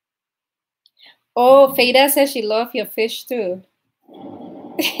 Oh, Fada says she loves your fish too.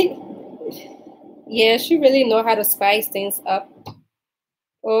 Yeah, she really know how to spice things up.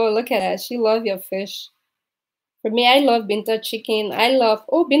 Oh, look at that. She love your fish. For me, I love Binta chicken.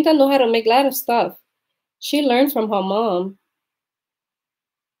 Oh, Binta know how to make a lot of stuff. She learned from her mom.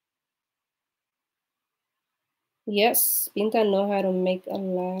 Yes, Binta know how to make a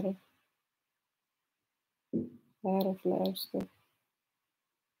lot of stuff.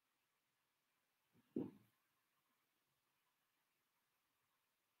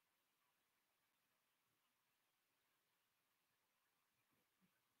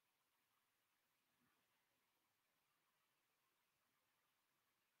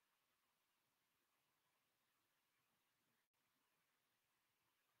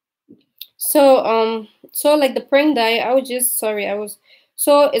 So like the prank dial, I was just sorry, I was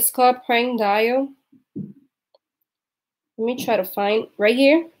so it's called prank dial. Let me try to find right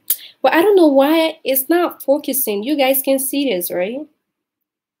here. But I don't know why it's not focusing. You guys can see this, right?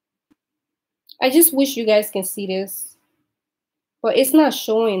 I just wish you guys can see this. But it's not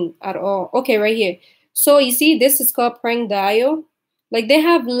showing at all. Okay, right here. So you see, this is called prank dial. Like they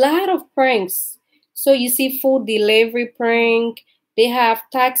have a lot of pranks. So you see food delivery prank. They have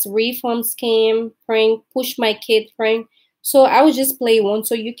tax refund scam prank, push my kid prank. So I will just play one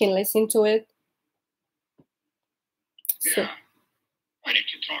so you can listen to it. So, Yeah, I need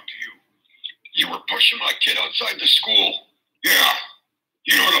to talk to you. You were pushing my kid outside the school. Yeah,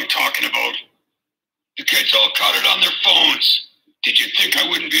 you know what I'm talking about. The kids all caught it on their phones. Did you think I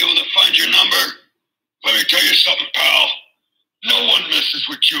wouldn't be able to find your number? Let me tell you something, pal. No one messes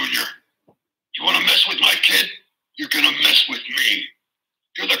with Junior. You want to mess with my kid? You're going to mess with me.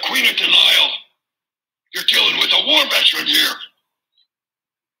 You're the queen of denial. You're dealing with a war veteran here.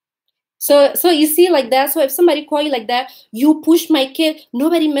 so you see like that. So if somebody call you like that, you push my kid.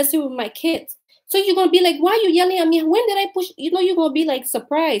 Nobody messing with my kids. So you're gonna be like, why are you yelling at me? When did I push? You know, you're gonna be like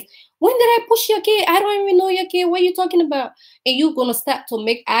surprised. When did I push your kid? I don't even know your kid. What are you talking about? And you're gonna start to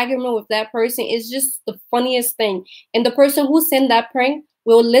make argument with that person. It's just the funniest thing. And the person who sent that prank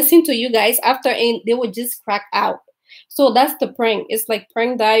will listen to you guys after, and they will just crack out. So that's the prank. It's like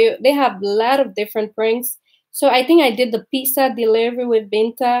prank diet. They have a lot of different pranks. So I think I did the pizza delivery with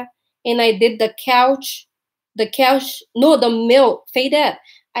Binta, and I did the couch, no, the mail, say that.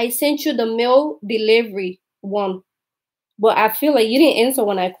 I sent you the mail delivery one, but I feel like you didn't answer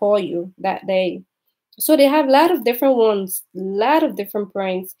when I called you that day. So they have a lot of different ones, a lot of different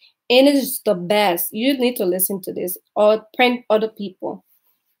pranks, and it's the best. You need to listen to this or prank other people.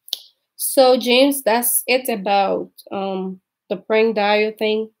 So James, that's it about the prank dial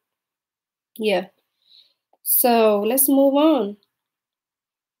thing. Yeah. So let's move on.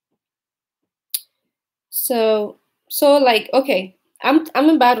 So like, okay, I'm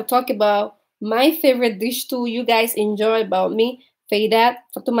about to talk about my favorite dish too. You guys enjoy about me. Faydat,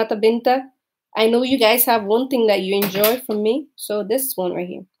 Fatumata Binta. I know you guys have one thing that you enjoy from me. So this one right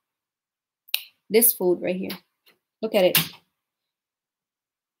here. This food right here. Look at it.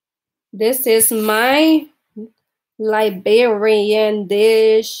 This is my Liberian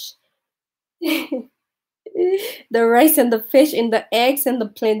dish. The rice and the fish and the eggs and the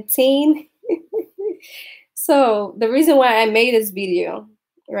plantain. So the reason why I made this video,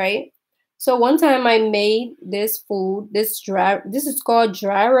 right? So one time I made this food, this is called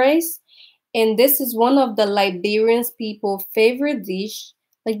dry rice, and this is one of the Liberians people favorite dish.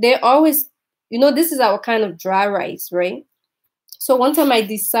 Like they always, this is our kind of dry rice, right? So one time I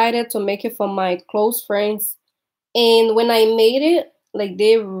decided to make it for my close friends, and when I made it, like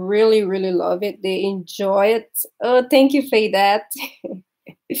they really, really love it. They enjoy it. Oh, thank you for that.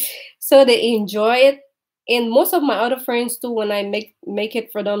 So they enjoy it, and most of my other friends too, when I make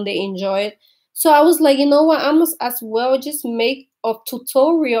it for them, they enjoy it. So I was like, you know what, I must as well just make a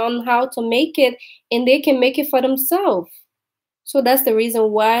tutorial on how to make it, and they can make it for themselves. So that's the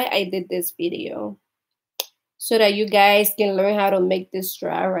reason why I did this video, so that you guys can learn how to make this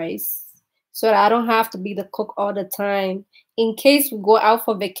dry rice, so that I don't have to be the cook all the time. In case we go out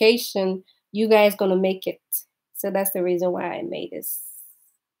for vacation, you guys gonna make it. So that's the reason why I made this.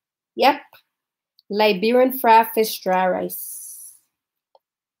 Yep. Liberian fried fish dry rice.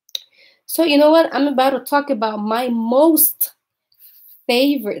 So you know what? I'm about to talk about my most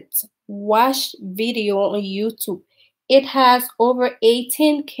favorite watch video on YouTube. It has over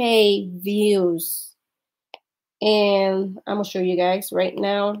 18K views. And I'm gonna show you guys right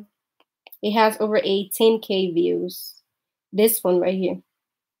now. It has over 18K views. This one right here.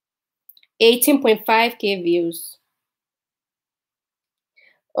 18.5K views.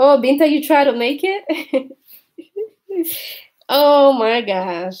 Oh, Binta, you try to make it? Oh my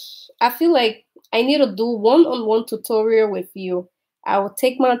gosh. I feel like I need to do one-on-one tutorial with you. I will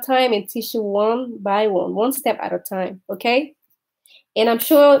take my time and teach you one by one step at a time, okay? And I'm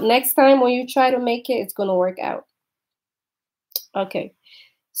sure next time when you try to make it, it's going to work out. Okay.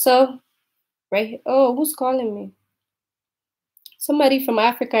 So, right here. Oh, who's calling me? Somebody from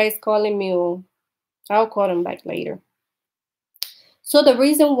Africa is calling me. Oh, I'll call them back later. So the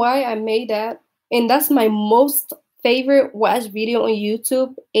reason why I made that, and that's my most favorite watch video on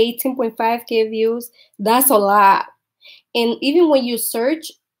YouTube, 18.5K views. That's a lot. And even when you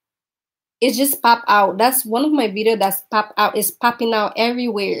search, it just pop out. That's one of my videos that's pop out. It's popping out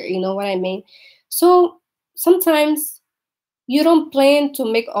everywhere. You know what I mean? So sometimes you don't plan to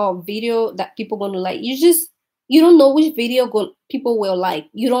make a video that people gonna like. You don't know which video people will like.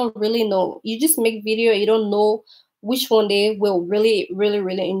 You don't really know. You just make video. You don't know which one they will really, really,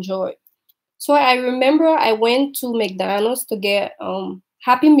 really enjoy. So I remember I went to McDonald's to get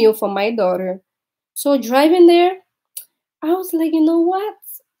Happy Meal for my daughter. So driving there, I was like, you know what?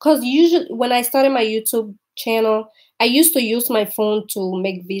 Because usually when I started my YouTube channel, I used to use my phone to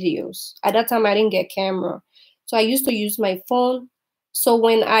make videos. At that time, I didn't get camera. So I used to use my phone. So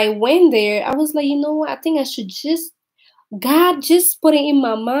when I went there, I was like, you know what? I think I should God just put it in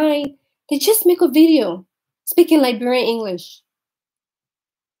my mind to just make a video speaking Liberian English.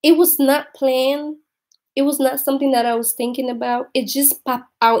 It was not planned. It was not something that I was thinking about. It just popped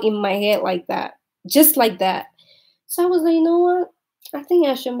out in my head like that, just like that. So I was like, you know what? I think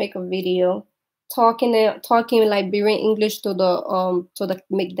I should make a video talking Liberian English to the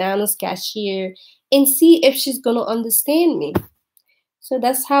McDonald's cashier and see if she's gonna understand me. So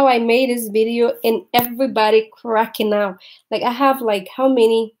that's how I made this video, and everybody cracking out. Like I have like how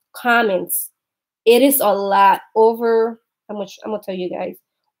many comments? It is a lot. Over how much? I'm gonna tell you guys.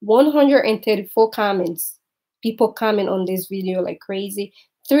 134 comments. People comment on this video like crazy.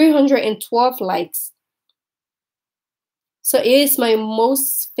 312 likes. So it is my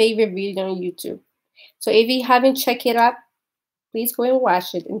most favorite video on YouTube. So if you haven't checked it out, please go and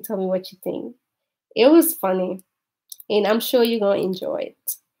watch it and tell me what you think. It was funny, and I'm sure you're going to enjoy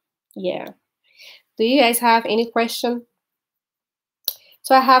it. Yeah. Do you guys have any question?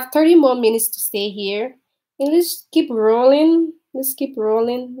 So I have 30 more minutes to stay here. And let's keep rolling. Let's keep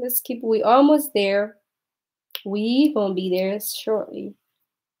rolling. We almost there. We gonna be there shortly.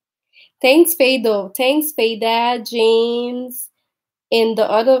 Thanks, Fado. Thanks, Fada, James, and the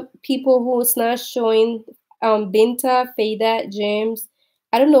other people who's not showing. Binta, Fada, James.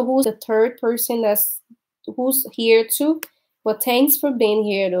 I don't know who's the third person who's here too. But thanks for being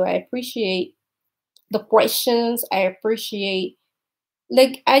here, though. I appreciate the questions. I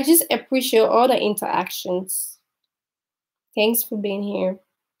just appreciate all the interactions. Thanks for being here.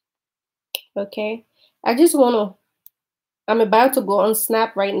 Okay. I'm about to go on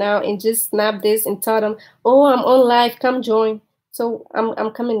Snap right now and just snap this and tell them, oh, I'm on live, come join. So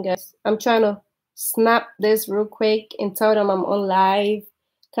I'm coming, guys. I'm trying to snap this real quick and tell them I'm on live.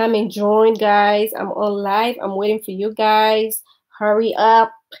 Come and join, guys. I'm on live. I'm waiting for you guys. Hurry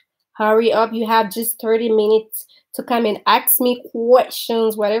up. Hurry up. You have just 30 minutes to come and ask me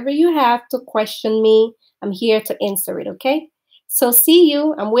questions. Whatever you have to question me, I'm here to answer it, okay? So see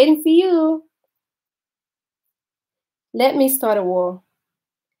you. I'm waiting for you. Let me start a war.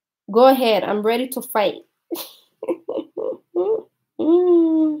 Go ahead. I'm ready to fight.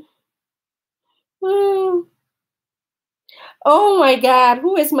 Oh my God.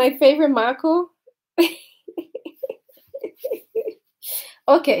 Who is my favorite Marco?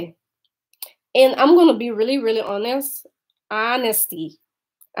 Okay. And I'm going to be really, really honest. Honesty.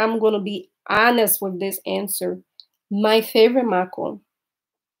 I'm going to be honest with this answer. My favorite Marco.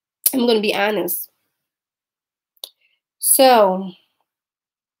 I'm going to be honest. So,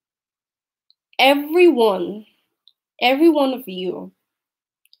 every one of you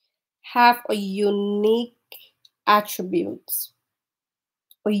have a unique attributes.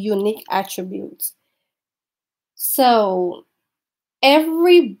 So,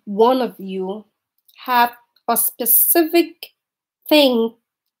 every one of you have a specific thing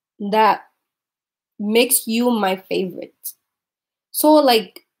that makes you my favorite. So,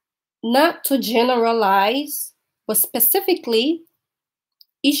 like, not to generalize, but specifically,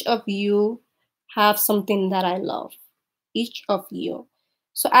 each of you have something that I love. Each of you.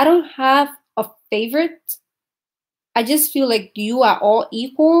 So I don't have a favorite. I just feel like you are all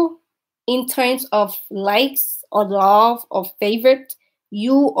equal in terms of likes or love or favorite.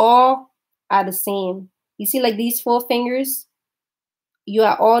 You all are the same. You see, like these 4 fingers, you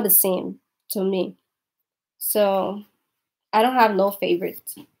are all the same to me. So I don't have no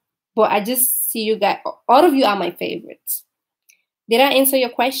favorites. But I just see you guys, all of you are my favorites. Did I answer your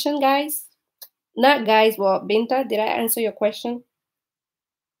question, guys? Not guys, but Binta, did I answer your question?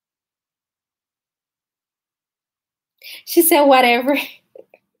 She said whatever.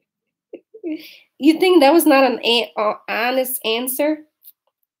 You think that was not an honest answer?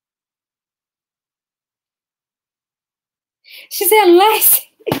 She said less.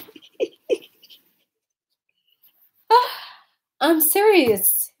 I'm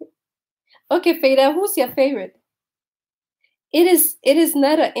serious. Okay, Fada, who's your favorite? It is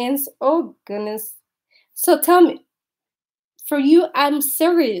not an answer. Oh goodness. So tell me, for you, I'm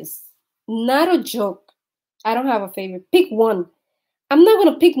serious. Not a joke. I don't have a favorite. Pick one. I'm not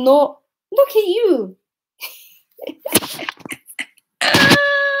gonna pick no. Look at you.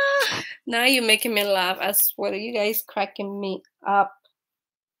 Now you're making me laugh. I swear, you guys cracking me up.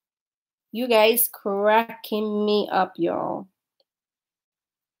 You guys cracking me up, y'all.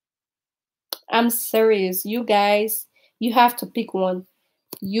 I'm serious. You guys, you have to pick one.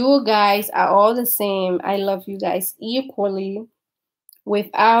 You guys are all the same. I love you guys equally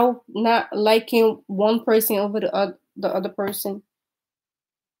without not liking one person over the other person.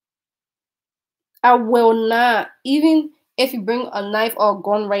 I will not. Even if you bring a knife or a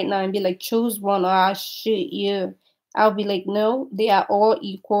gun right now and be like, choose one or I'll shoot you. I'll be like, no, they are all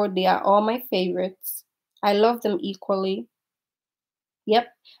equal. They are all my favorites. I love them equally. Yep.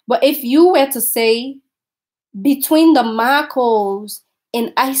 But if you were to say between the Marcos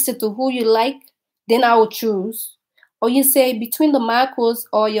and Isidro who you like, then I will choose. Or you say between the Marcos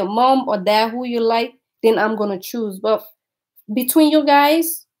or your mom or dad who you like, then I'm going to choose. But between you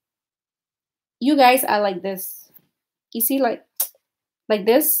guys are like this. You see, like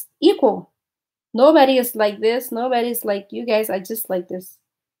this, equal. Nobody is like this. Nobody is like you guys are just like this.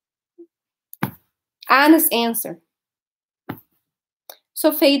 Honest answer.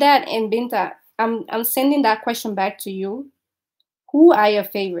 So Fada and Binta, I'm sending that question back to you. Who are your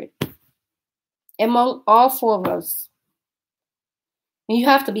favorite among all four of us? And you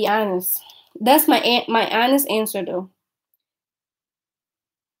have to be honest. That's my honest answer, though.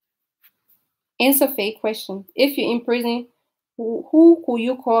 Answer fake question. If you're in prison, who could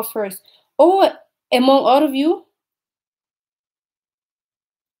you call first? Or among all of you,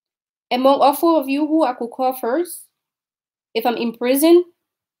 among all four of you, who I could call first? If I'm in prison?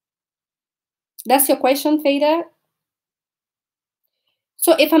 That's your question, Fada?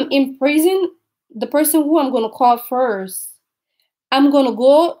 So if I'm in prison, the person who I'm going to call first, I'm going to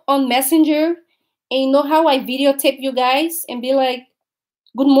go on Messenger, and you know how I videotape you guys and be like,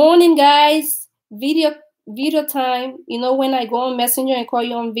 good morning, guys, video time. You know, when I go on Messenger and call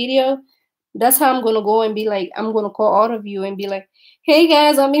you on video, that's how I'm going to go and be like, I'm going to call all of you and be like, hey,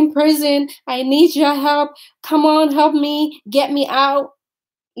 guys, I'm in prison. I need your help. Come on, help me. Get me out.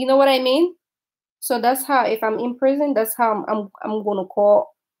 You know what I mean? So that's how, if I'm in prison, that's how I'm going to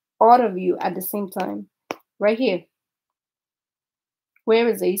call all of you at the same time. Right here. Where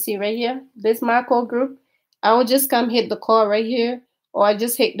is it? You see right here? This my call group. I will just come hit the call right here, or I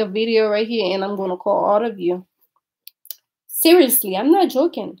just hit the video right here, and I'm going to call all of you. Seriously, I'm not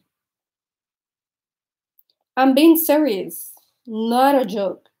joking. I'm being serious. Not a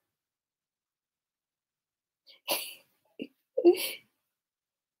joke.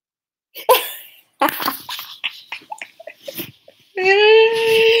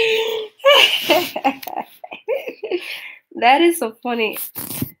 That is so funny.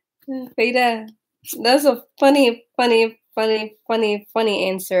 Fada, that's a funny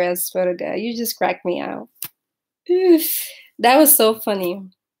answer, I swear to God. You just cracked me out. That was so funny.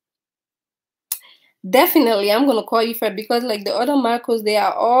 Definitely, I'm gonna call you first because like the other Marcos, they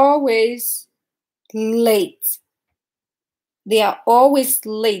are always late. They are always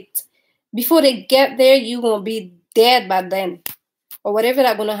late. Before they get there, you're gonna be dead by then. Or whatever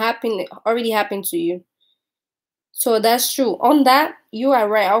that's gonna happen already happened to you. So that's true. On that, you are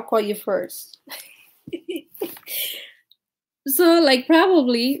right. I'll call you first. So like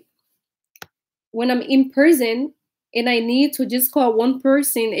probably when I'm in prison and I need to just call one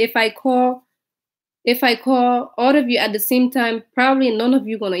person, if I call all of you at the same time, probably none of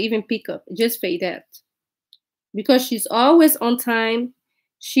you gonna even pick up. Just say that. Because she's always on time.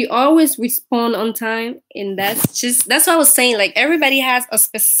 She always respond on time. And that's what I was saying. Like everybody has a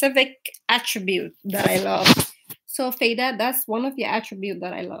specific attribute that I love. So Fada, that's one of your attributes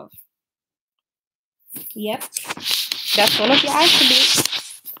that I love. Yep. That's one of your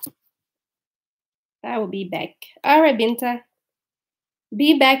attributes. I will be back. All right, Binta.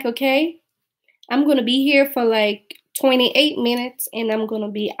 Be back, okay? I'm going to be here for like 28 minutes and I'm going to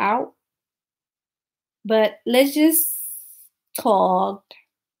be out. But let's just talk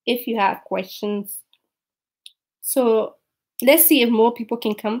if you have questions. So let's see if more people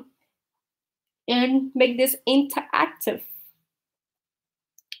can come and make this interactive.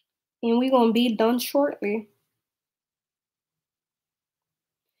 And we're going to be done shortly.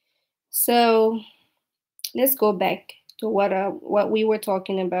 So let's go back to what we were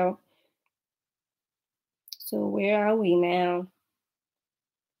talking about. So where are we now?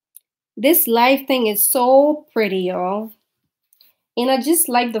 This live thing is so pretty, y'all. And I just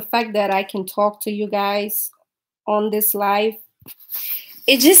like the fact that I can talk to you guys on this live.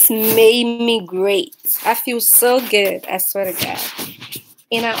 It just made me great. I feel so good, I swear to God.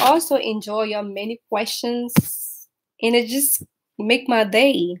 And I also enjoy your many questions. And it just make my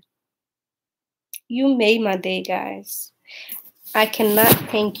day. You made my day, guys. I cannot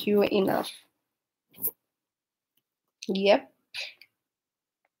thank you enough. Yep.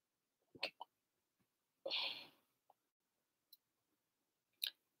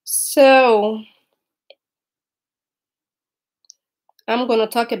 So I'm going to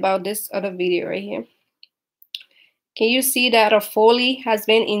talk about this other video right here. Can you see that a Foley has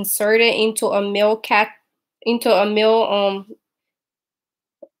been inserted into a male can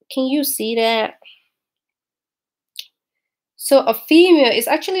you see that? So a female is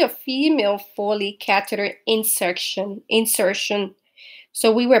actually a female Foley catheter insertion.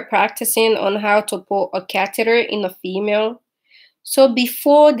 So we were practicing on how to put a catheter in a female. So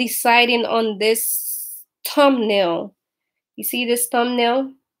before deciding on this thumbnail, you see this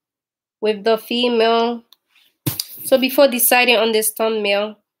thumbnail with the female. So before deciding on this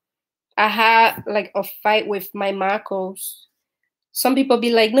thumbnail, I had like a fight with my Marcos. Some people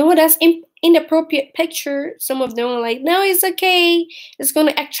be like, no, that's inappropriate picture. Some of them are like, no, it's okay. It's going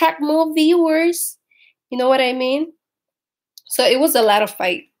to attract more viewers. You know what I mean? So it was a lot of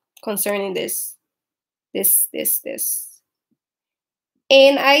fight concerning this.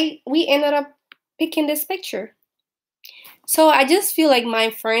 And we ended up picking this picture. So I just feel like my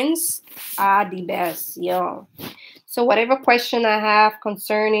friends are the best, yo. So whatever question I have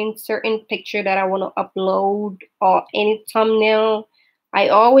concerning certain picture that I want to upload or any thumbnail, I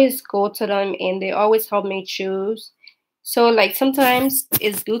always go to them and they always help me choose. So like sometimes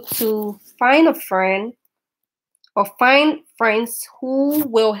it's good to find a friend or find friends who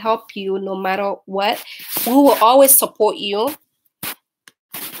will help you no matter what, who will always support you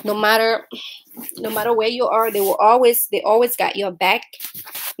no matter where you are. They always got your back.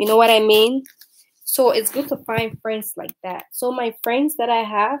 You know what I mean? So it's good to find friends like that. So my friends that I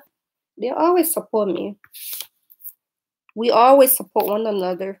have, they always support me. We always support one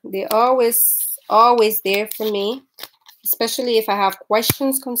another. They always there for me, especially if I have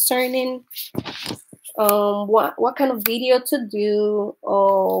questions concerning what kind of video to do,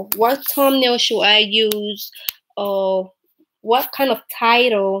 or what thumbnail should I use, or what kind of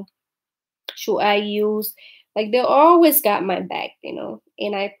title should I use. Like they always got my back,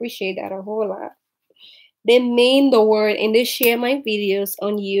 and I appreciate that a whole lot. They mean the word and they share my videos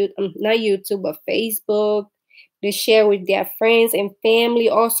on YouTube, not YouTube, but Facebook. They share with their friends and family,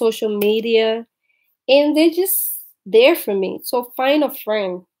 all social media, and they're just there for me. So find a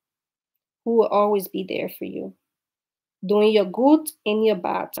friend who will always be there for you during your good and your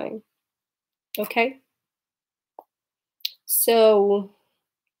bad time. Okay? So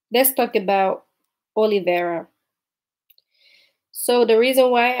let's talk about Olivera. So the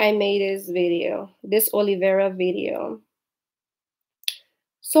reason why I made this Olivera video.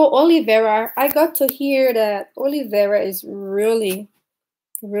 So Olivera, I got to hear that Olivera is really,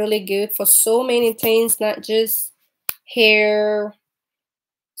 really good for so many things, not just hair.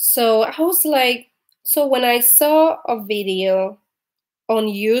 So I was like, so when I saw a video on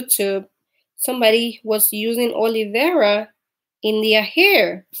YouTube, somebody was using Olivera in their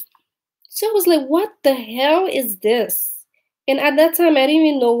hair. So I was like, what the hell is this? And at that time, I didn't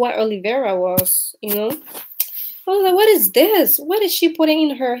even know what Olivera was. I was like, what is this? What is she putting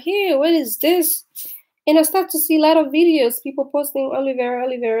in her hair? What is this? And I start to see a lot of videos, people posting Olivera,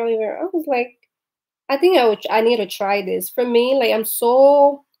 Olivera, Olivera. I was like, I think I need to try this. For me, like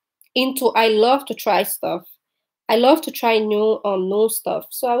I love to try stuff. I love to try new stuff.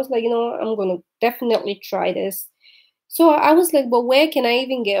 So I was like, I'm gonna definitely try this. So I was like, but where can I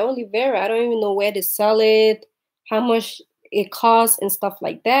even get Olivera? I don't even know where to sell it, how much it costs and stuff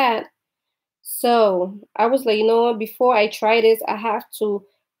like that. So I was like, before I try this, I have to.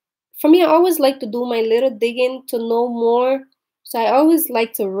 For me, I always like to do my little digging to know more. So I always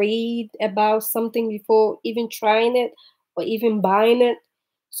like to read about something before even trying it or even buying it.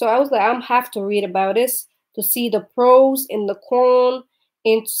 So I was like, I have to read about this to see the pros and the cons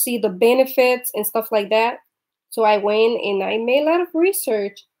and to see the benefits and stuff like that. So I went and I made a lot of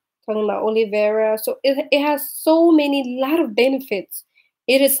research talking about Olivera. So it has so many lot of benefits.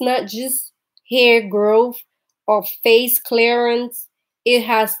 It is not just hair growth or face clearance. It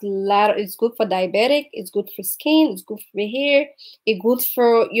has a lot. It's good for diabetic. It's good for skin. It's good for hair. It's good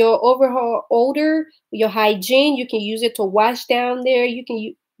for your overall odor, your hygiene. You can use it to wash down there. You can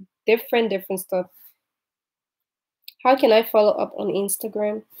use different stuff. How can I follow up on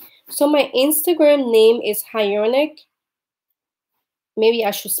Instagram? So my Instagram name is Hyonic. Maybe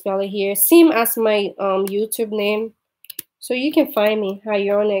I should spell it here. Same as my YouTube name. So you can find me,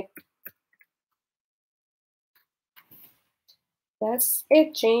 Hyonic. That's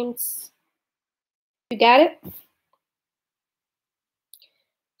it, James. You got it?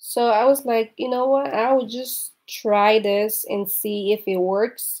 So I was like, you know what? I would just try this and see if it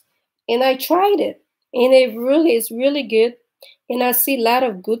works. And I tried it. And it really is really good. And I see a lot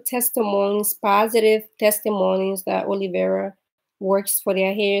of good testimonies, positive testimonies that Olivera works for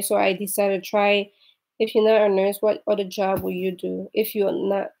their hair. So I decided to try. If you're not a nurse, what other job will you do? If you're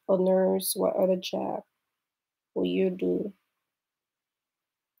not a nurse, what other job will you do?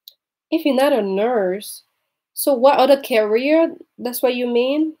 If you're not a nurse, so what other career? That's what you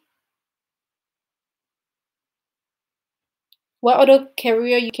mean? What other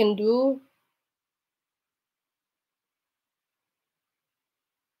career you can do?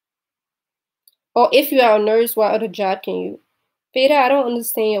 Or if you are a nurse, what other job can you? Veda, I don't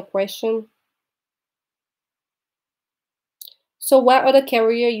understand your question. So what other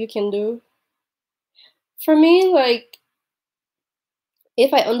career you can do? For me, like,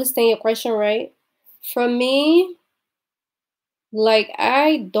 if I understand your question right, for me, like,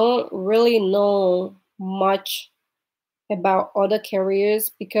 I don't really know much about other careers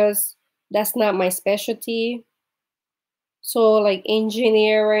because that's not my specialty. So, like,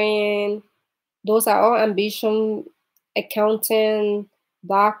 engineering, those are all ambition, accountant,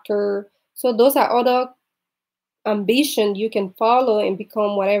 doctor. So those are other ambition, you can follow and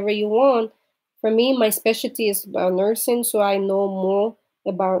become whatever you want. For me, my specialty is about nursing, so I know more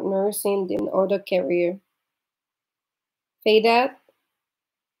about nursing than other career. Fayda,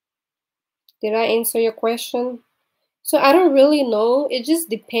 did I answer your question? So I don't really know. It just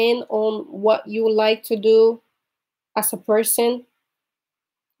depends on what you like to do as a person.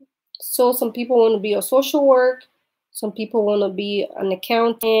 So some people want to be a social work, some people want to be an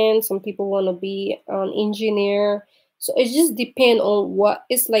accountant, some people want to be an engineer. So it just depends on what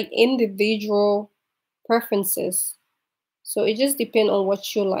it's like individual preferences. So it just depends on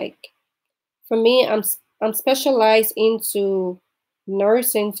what you like. For me, I'm specialized into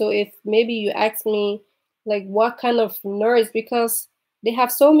nursing. So if maybe you ask me like what kind of nurse, because they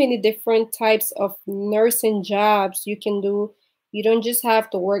have so many different types of nursing jobs you can do. You don't just have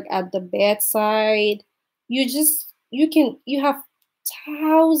to work at the bedside. You have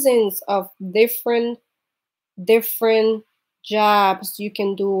thousands of different jobs you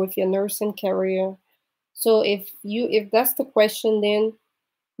can do with your nursing career. So if that's the question, then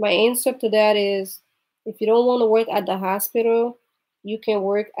my answer to that is if you don't want to work at the hospital, you can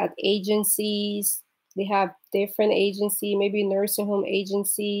work at agencies. They have different agencies, maybe nursing home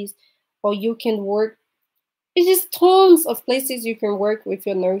agencies, or you can work. It's just tons of places you can work with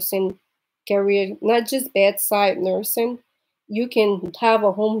your nursing career, not just bedside nursing. You can have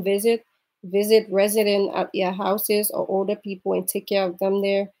a home visit resident at your houses or older people and take care of them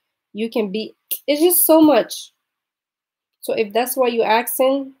there. You can be, it's just so much. So if that's what you're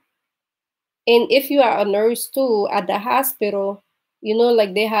asking, and if you are a nurse too at the hospital,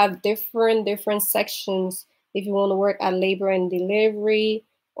 like they have different sections. If you want to work at labor and delivery,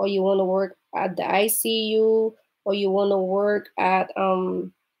 or you want to work at the ICU, or you want to work at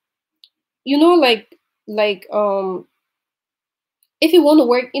you know, like if you want to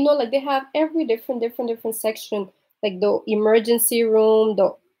work, like they have every different section, like the emergency room,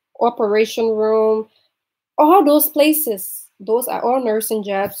 the operation room, all those places, those are all nursing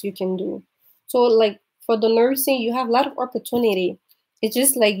jobs you can do. So like for the nursing, you have a lot of opportunity. It's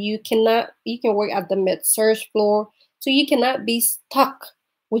just like you can work at the med surg floor, so you cannot be stuck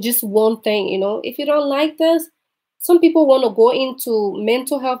with just one thing. If you don't like this, some people want to go into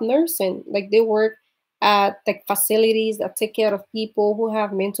mental health nursing, like they work at the facilities that take care of people who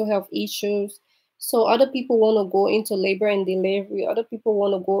have mental health issues. So other people want to go into labor and delivery. Other people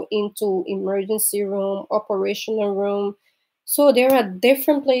want to go into emergency room, operational room. So there are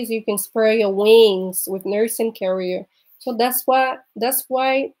different places you can spread your wings with nursing career. So that's why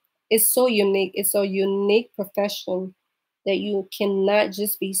it's so unique. It's a unique profession that you cannot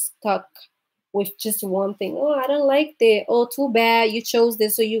just be stuck with just one thing. Oh, I don't like that. Oh, too bad you chose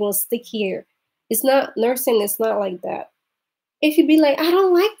this, so you're gonna stick here. It's not nursing. It's not like that. If you be like, I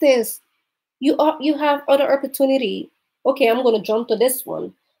don't like this, you have other opportunity. Okay, I'm gonna jump to this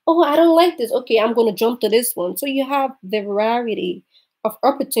one. Oh, I don't like this. Okay, I'm gonna jump to this one. So you have the variety of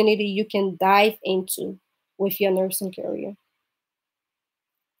opportunity you can dive into with your nursing career.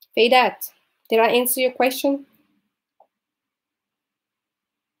 Faydat, did I answer your question?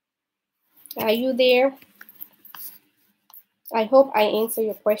 Are you there? I hope I answer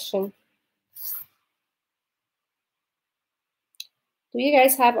your question. Do you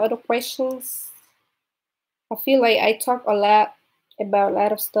guys have other questions? I feel like I talk a lot about a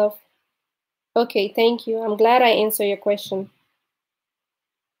lot of stuff. Okay, thank you. I'm glad I answered your question.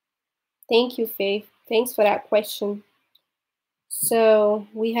 Thank you, Faith. Thanks for that question. So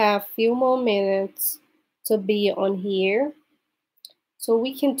we have a few more minutes to be on here. So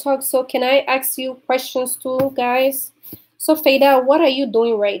we can talk. So can I ask you questions too, guys? So Fayda, what are you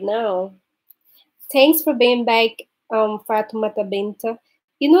doing right now? Thanks for being back, Fatoumata Binta.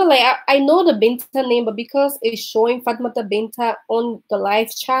 Like I know the Binta name, but because it's showing Fatoumata Binta on the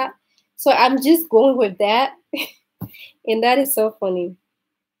live chat, so I'm just going with that. And that is so funny.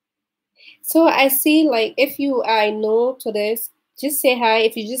 So I see, like, if you are new to this, just say hi.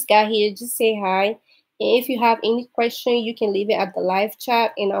 If you just got here, just say hi. And if you have any question, you can leave it at the live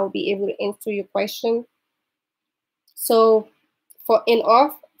chat, and I'll be able to answer your question. So for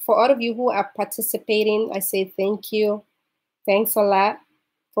all of you who are participating, I say thank you. Thanks a lot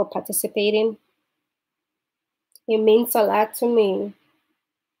for participating. It means a lot to me.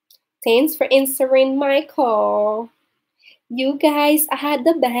 Thanks for answering my call. You guys are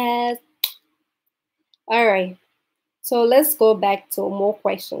the best. All right. So let's go back to more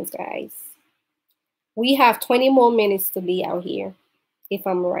questions, guys. We have 20 more minutes to be out here, if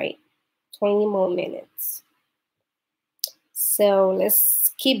I'm right. 20 more minutes. So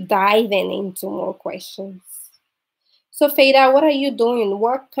let's keep diving into more questions. So Fayda, what are you doing?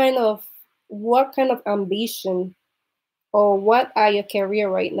 What kind of what kind of ambition or what are your career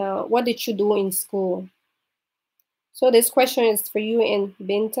right now? What did you do in school? So this question is for you and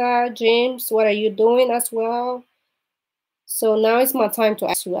Binta. James, what are you doing as well? So now it's my time to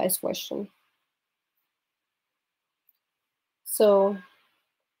ask you guys question. So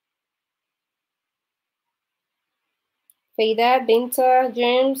Faida, Binta,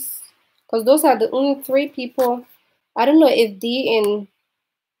 James, because those are the only three people. I don't know if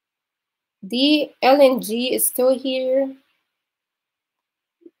L and G is still here.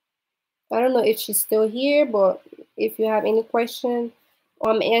 I don't know if she's still here, but if you have any question,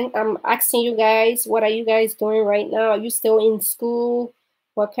 I'm asking you guys, what are you guys doing right now? Are you still in school?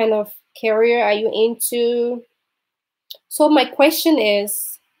 What kind of career are you into? So my question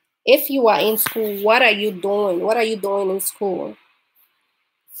is, if you are in school, what are you doing? What are you doing in school?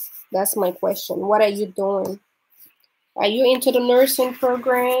 That's my question. What are you doing? Are you into the nursing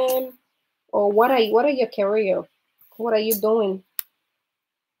program? Or what are your career? What are you doing?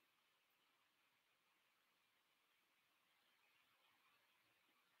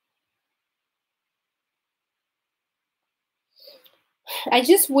 I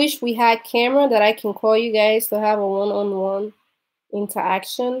just wish we had camera that I can call you guys to have a one-on-one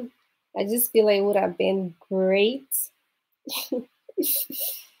interaction. I just feel like it would have been great.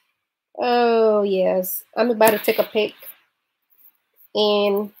 Oh yes. I'm about to take a pic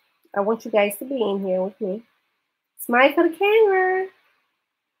and I want you guys to be in here with me. Smile for the camera.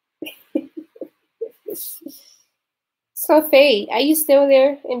 So Faye, are you still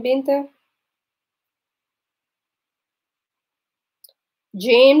there in Binta?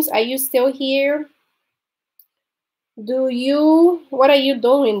 James, are you still here? What are you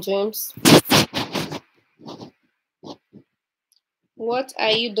doing, James? What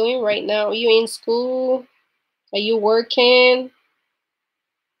are you doing right now? Are you in school? Are you working?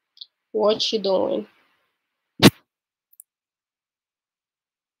 What you doing?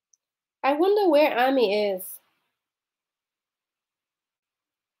 I wonder where Ami is.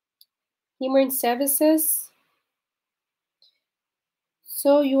 Human services.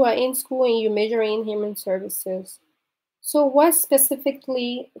 So you are in school and you're majoring in human services. So what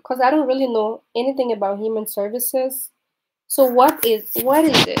specifically, because I don't really know anything about human services. So what is it,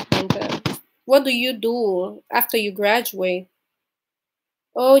 Binta? What do you do after you graduate?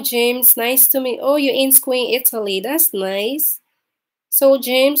 Oh, James, nice to meet. Oh, you're in school in Italy. That's nice. So,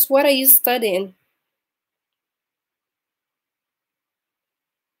 James, what are you studying?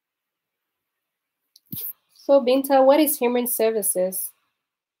 So, Binta, what is human services?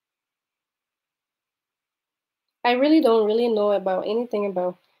 I really don't really know about anything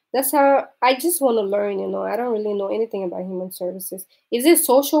about. That's how I just want to learn, you know. I don't really know anything about human services. Is it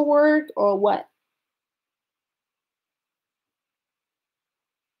social work or what?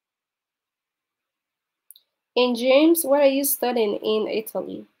 And James, what are you studying in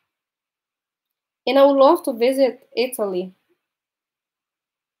Italy? And I would love to visit Italy.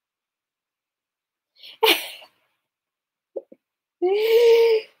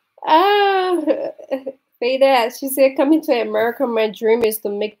 Ah, say that. She said, coming to America, my dream is to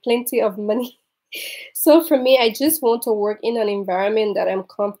make plenty of money. So for me, I just want to work in an environment that I'm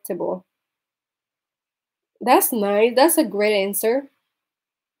comfortable. That's nice. That's a great answer.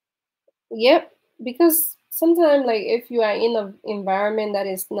 Yep. Because sometimes, like, if you are in an environment that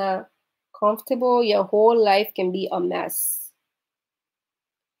is not comfortable, your whole life can be a mess.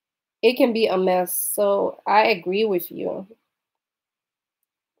 It can be a mess. So I agree with you.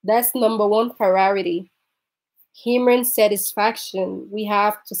 That's number one priority. Human satisfaction. We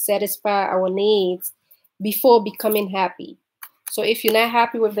have to satisfy our needs before becoming happy. So if you're not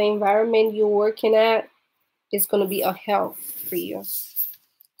happy with the environment you're working at, it's going to be a hell for you.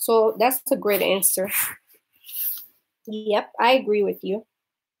 So that's a great answer. Yep, I agree with you.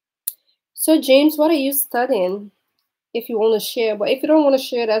 So James, what are you studying? If you want to share, but if you don't want to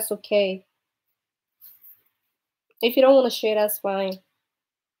share, that's okay. If you don't want to share, that's fine.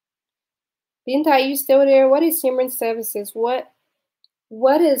 Binta, are you still there? What is human services? What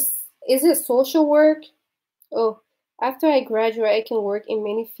is it social work? Oh, after I graduate, I can work in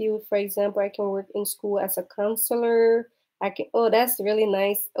many fields. For example, I can work in school as a counselor. I can. Oh, that's really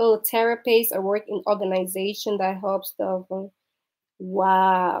nice. Oh, therapist. I work in organization that helps the.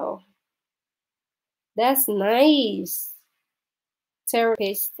 Wow, that's nice.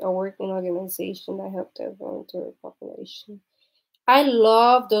 Therapist. I work in organization that help the voluntary population. I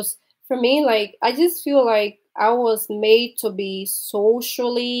love those. For me, like I just feel like I was made to be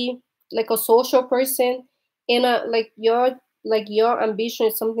socially like a social person, and like your ambition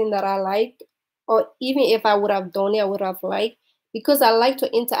is something that I like, or even if I would have done it, I would have liked. because I like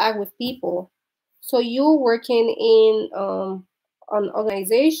to interact with people. So you working in an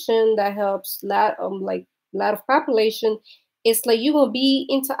organization that helps lot of population. It's like you're gonna be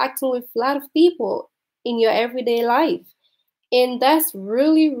interacting with a lot of people in your everyday life, and that's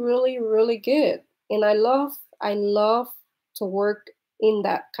really, really, really good. And I love to work in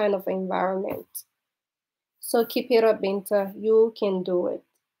that kind of environment. So keep it up, Binta. You can do it.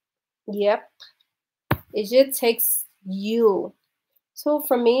 Yep. It just takes you. So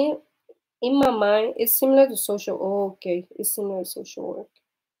for me, in my mind, it's similar to social. Oh, okay, it's similar to social work.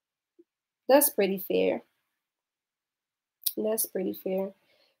 That's pretty fair. That's pretty fair.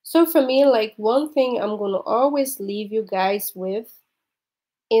 So for me, like one thing I'm gonna always leave you guys with,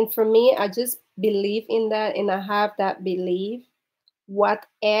 and for me, I just believe in that, and I have that belief.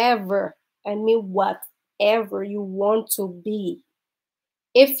 Whatever, I mean, whatever you want to be,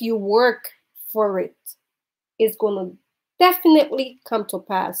 if you work for it, it's gonna definitely come to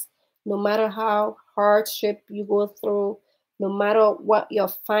pass. No matter how hardship you go through, no matter what your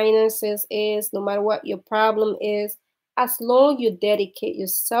finances is, no matter what your problem is, as long you dedicate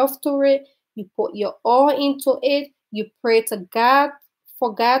yourself to it, you put your all into it, you pray to God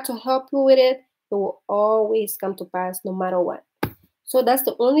for God to help you with it, it will always come to pass no matter what. So that's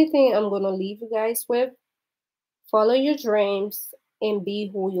the only thing I'm gonna leave you guys with. Follow your dreams and be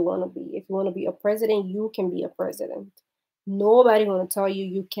who you want to be. If you want to be a president, you can be a president. Nobody gonna tell you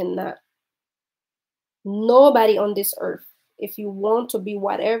you cannot. Nobody on this earth. If you want to be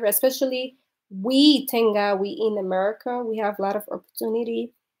whatever, especially we, thank God, we in America, we have a lot of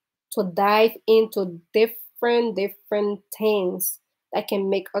opportunity to dive into different things that can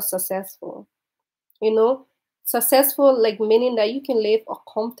make us successful. You know, successful like meaning that you can live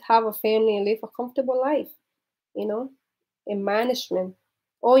have a family and live a comfortable life. You know, in management.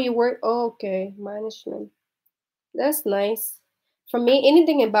 Oh, you work. Oh, okay, management. That's nice. For me,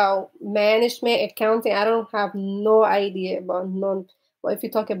 anything about management, accounting, I don't have no idea about none. But if you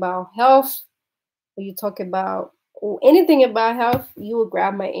talk about health, or you talk about anything about health, you will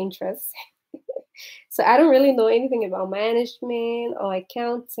grab my interest. So I don't really know anything about management or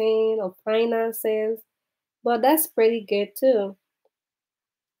accounting or finances, but that's pretty good too.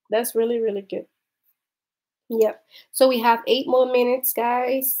 That's really, really good. Yep. So we have 8 more minutes,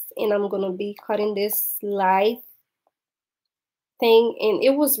 guys, and I'm gonna be cutting this live thing. And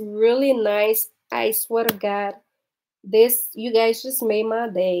it was really nice. I swear to God, this you guys just made my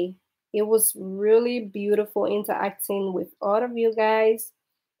day. It was really beautiful interacting with all of you guys.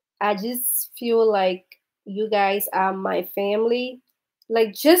 I just feel like you guys are my family.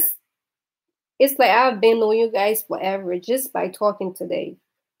 Like just it's like I've been knowing you guys forever just by talking today,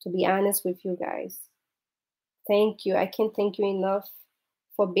 to be honest with you guys. Thank you. I can't thank you enough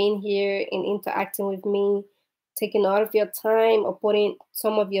for being here and interacting with me, taking all of your time or putting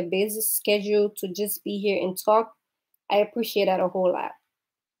some of your busy schedule to just be here and talk. I appreciate that a whole lot.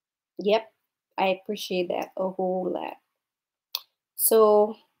 Yep, I appreciate that a whole lot.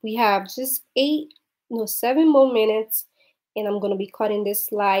 So we have just 7 more minutes, and I'm gonna be cutting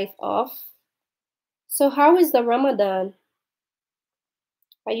this live off. So how is the Ramadan?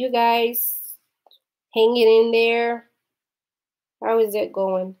 Are you guys hanging in there? How is it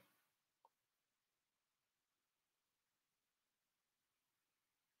going?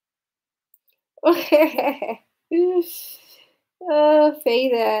 Oh, Faye,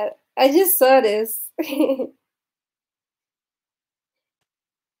 that I just saw this.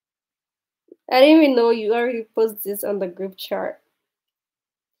 I didn't even know you already posted this on the group chat.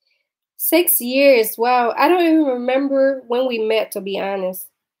 6 years. Wow. I don't even remember when we met, to be honest.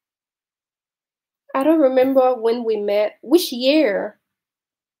 I don't remember when we met. Which year?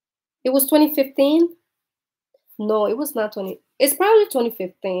 It was 2015? No, it was not 20. It's probably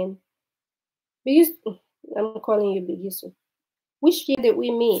 2015. Because I'm calling you Big Yusuf. Which year did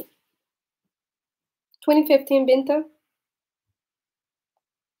we meet? 2015, Binta?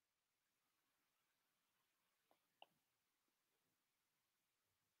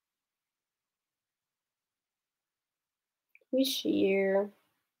 Which year?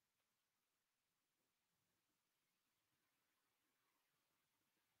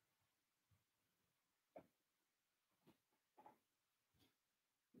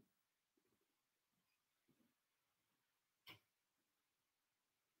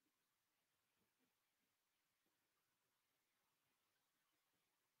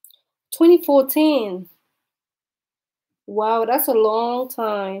 2014. Wow, that's a long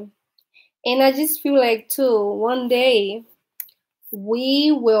time. And I just feel like too, one day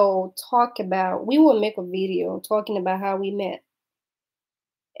we will make a video talking about how we met.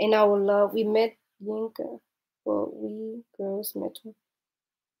 And I would love we met Yinka. Well, we girls met.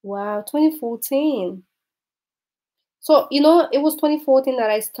 Wow, 2014. So it was 2014 that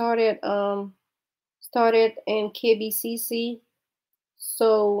I started in KBCC.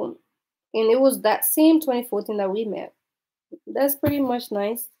 So, and it was that same 2014 that we met. That's pretty much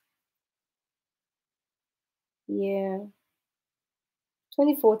nice. Yeah,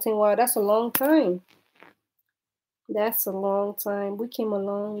 2014. Wow, that's a long time. That's a long time. We came a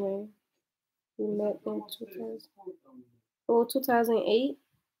long way. We met in 2000. Oh, 2008.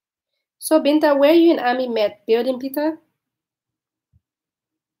 So, Binta, where you and Ami met? Building Peter?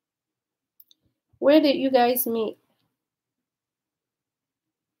 Where did you guys meet?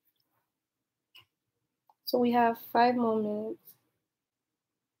 So we have 5 more minutes.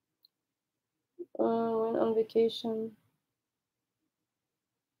 Went on vacation.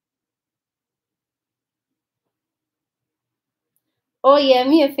 Oh yeah,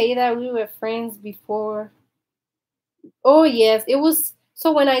 me and Fada, we were friends before. Oh yes, it was.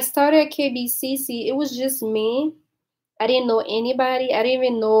 So when I started KBCC, it was just me. I didn't know anybody. I didn't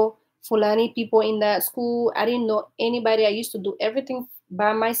even know Fulani people in that school. I didn't know anybody. I used to do everything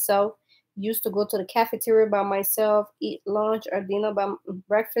by myself. Used to go to the cafeteria by myself, eat lunch or dinner by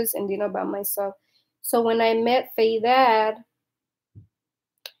breakfast and dinner by myself. So when I met Faydad,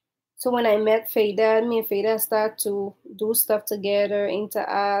 so when I met Faydad, me and Faydad started to do stuff together,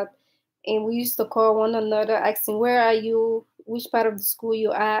 interact, and we used to call one another, asking, "Where are you? Which part of the school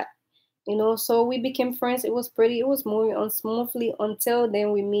you at?" So we became friends. It was moving on smoothly until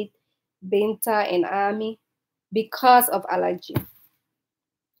then we meet Binta and Ami because of allergy.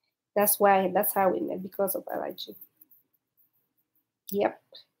 That's how we met, because of allergy. Yep.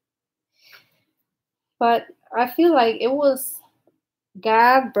 But I feel like it was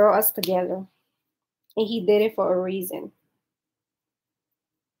God brought us together and he did it for a reason.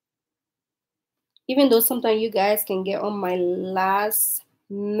 Even though sometimes you guys can get on my last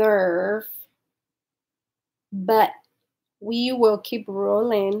nerve, but we will keep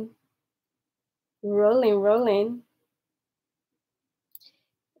rolling, rolling, rolling.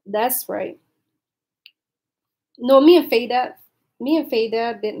 That's right. No, me and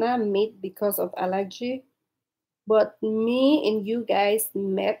Fada did not meet because of allergy, but me and you guys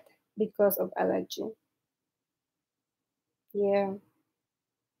met because of allergy. Yeah.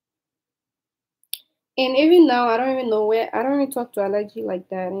 And even now, I don't even talk to allergy like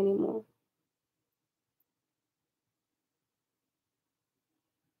that anymore.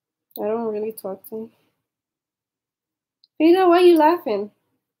 I don't really talk to him. Fada, why are you laughing?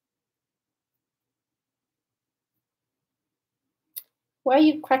 Why are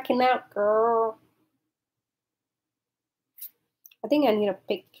you cracking out, girl? I think I need a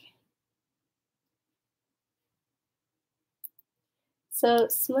pick. So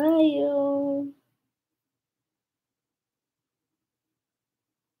smile.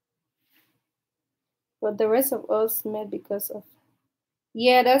 But the rest of us met because of.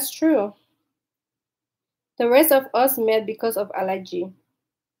 Yeah, that's true. The rest of us met because of allergy.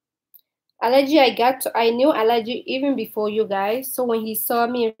 Allergy, I knew allergy even before you guys. So when he saw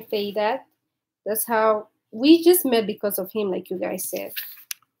me and Faydat, that's how we just met because of him, like you guys said.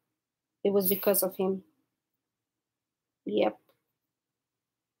 It was because of him. Yep.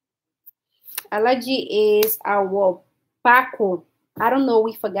 Allergy is our Paco. I don't know,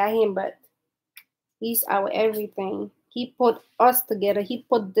 we forgot him, but he's our everything. He put us together. He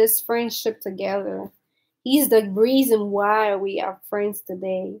put this friendship together. He's the reason why we are friends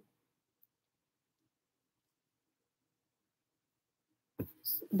today.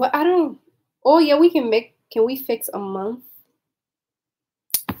 But I don't. Oh yeah, Can we fix a month?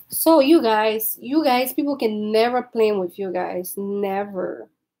 So you guys, people can never plan with you guys, never.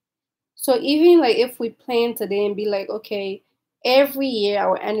 So even like if we plan today and be like, okay, every year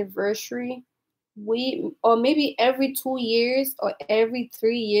our anniversary, or maybe every 2 years or every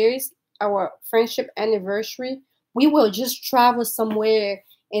 3 years, our friendship anniversary, we will just travel somewhere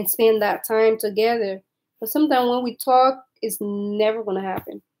and spend that time together. But sometimes when we talk, it's never gonna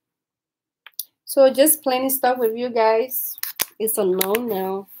happen. So just planning stuff with you guys is a no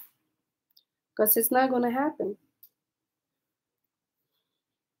no, because it's not gonna happen.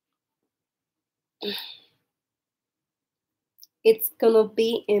 It's gonna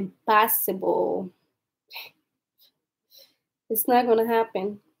be impossible. It's not gonna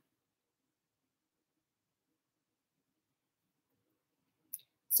happen.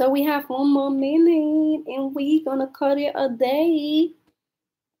 So we have 1 more minute and we gonna cut it a day.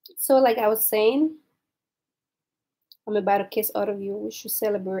 So like I was saying, I'm about to kiss all of you. We should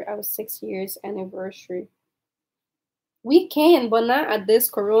celebrate our 6 years anniversary. We can, but not at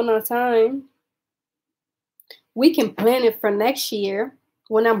this corona time. we can plan it for next year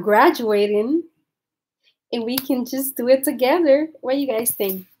when I'm graduating, and we can just do it together. What do you guys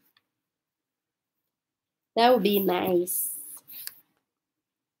think? That would be nice.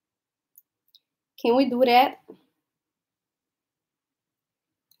 Can we do that?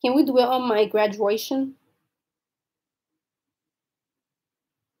 Can we do it on my graduation?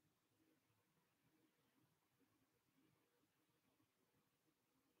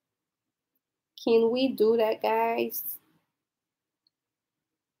 Can we do that, guys?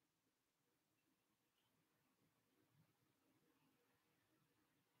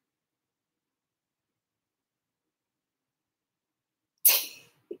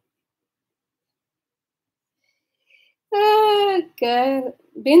 Ah, God.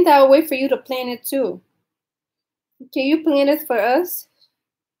 Binta, I'll wait for you to plan it too. Can you plan it for us?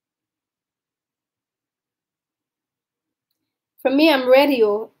 For me, I'm ready.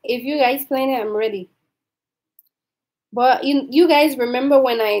 Oh. If you guys plan it, I'm ready. But you guys remember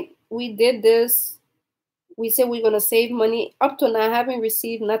when we did this? We said we're gonna save money. Up to now, I haven't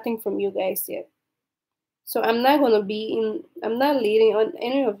received nothing from you guys yet. So I'm not gonna be in. I'm not leading on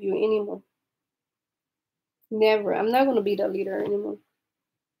any of you anymore. Never. I'm not gonna be the leader anymore.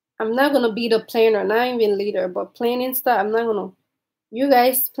 I'm not gonna be the planner, not even leader, but planning stuff. I'm not gonna. You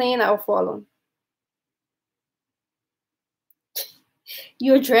guys plan, I'll follow.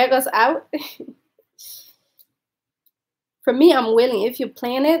 You drag us out. For me, I'm willing. If you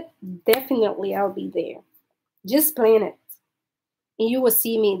plan it, definitely I'll be there. Just plan it, and you will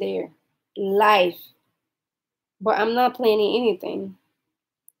see me there, live. But I'm not planning anything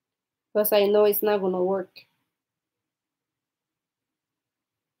because I know it's not gonna work.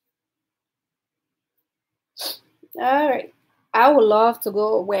 All right. I would love to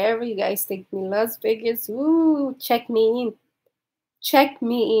go wherever you guys take me. Las Vegas. Ooh, check me in. Check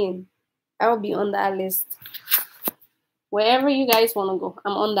me in. I will be on that list. Wherever you guys want to go,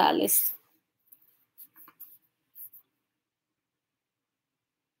 I'm on that list.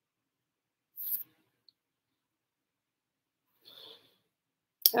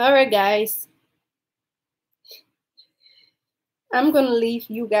 All right, guys. I'm going to leave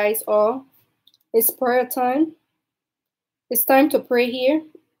you guys all. It's prayer time. It's time to pray here.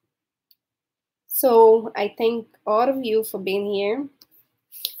 So I thank all of you for being here.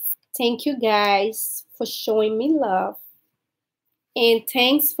 Thank you guys for showing me love. And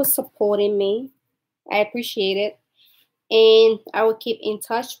thanks for supporting me. I appreciate it. And I will keep in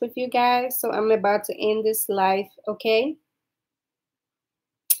touch with you guys. So I'm about to end this live, okay?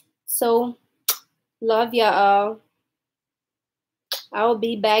 So love y'all. I'll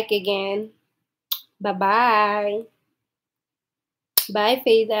be back again. Bye-bye. Bye,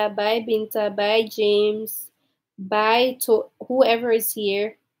 Feda. Bye, Binta. Bye, James. Bye to whoever is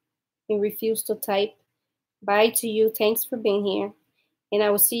here and refuse to type. Bye to you. Thanks for being here. And I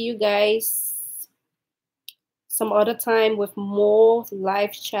will see you guys some other time with more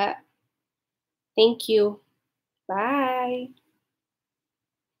live chat. Thank you. Bye.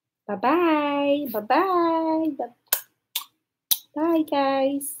 Bye-bye. Bye-bye. Bye,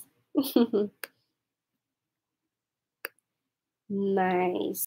 guys. Nice.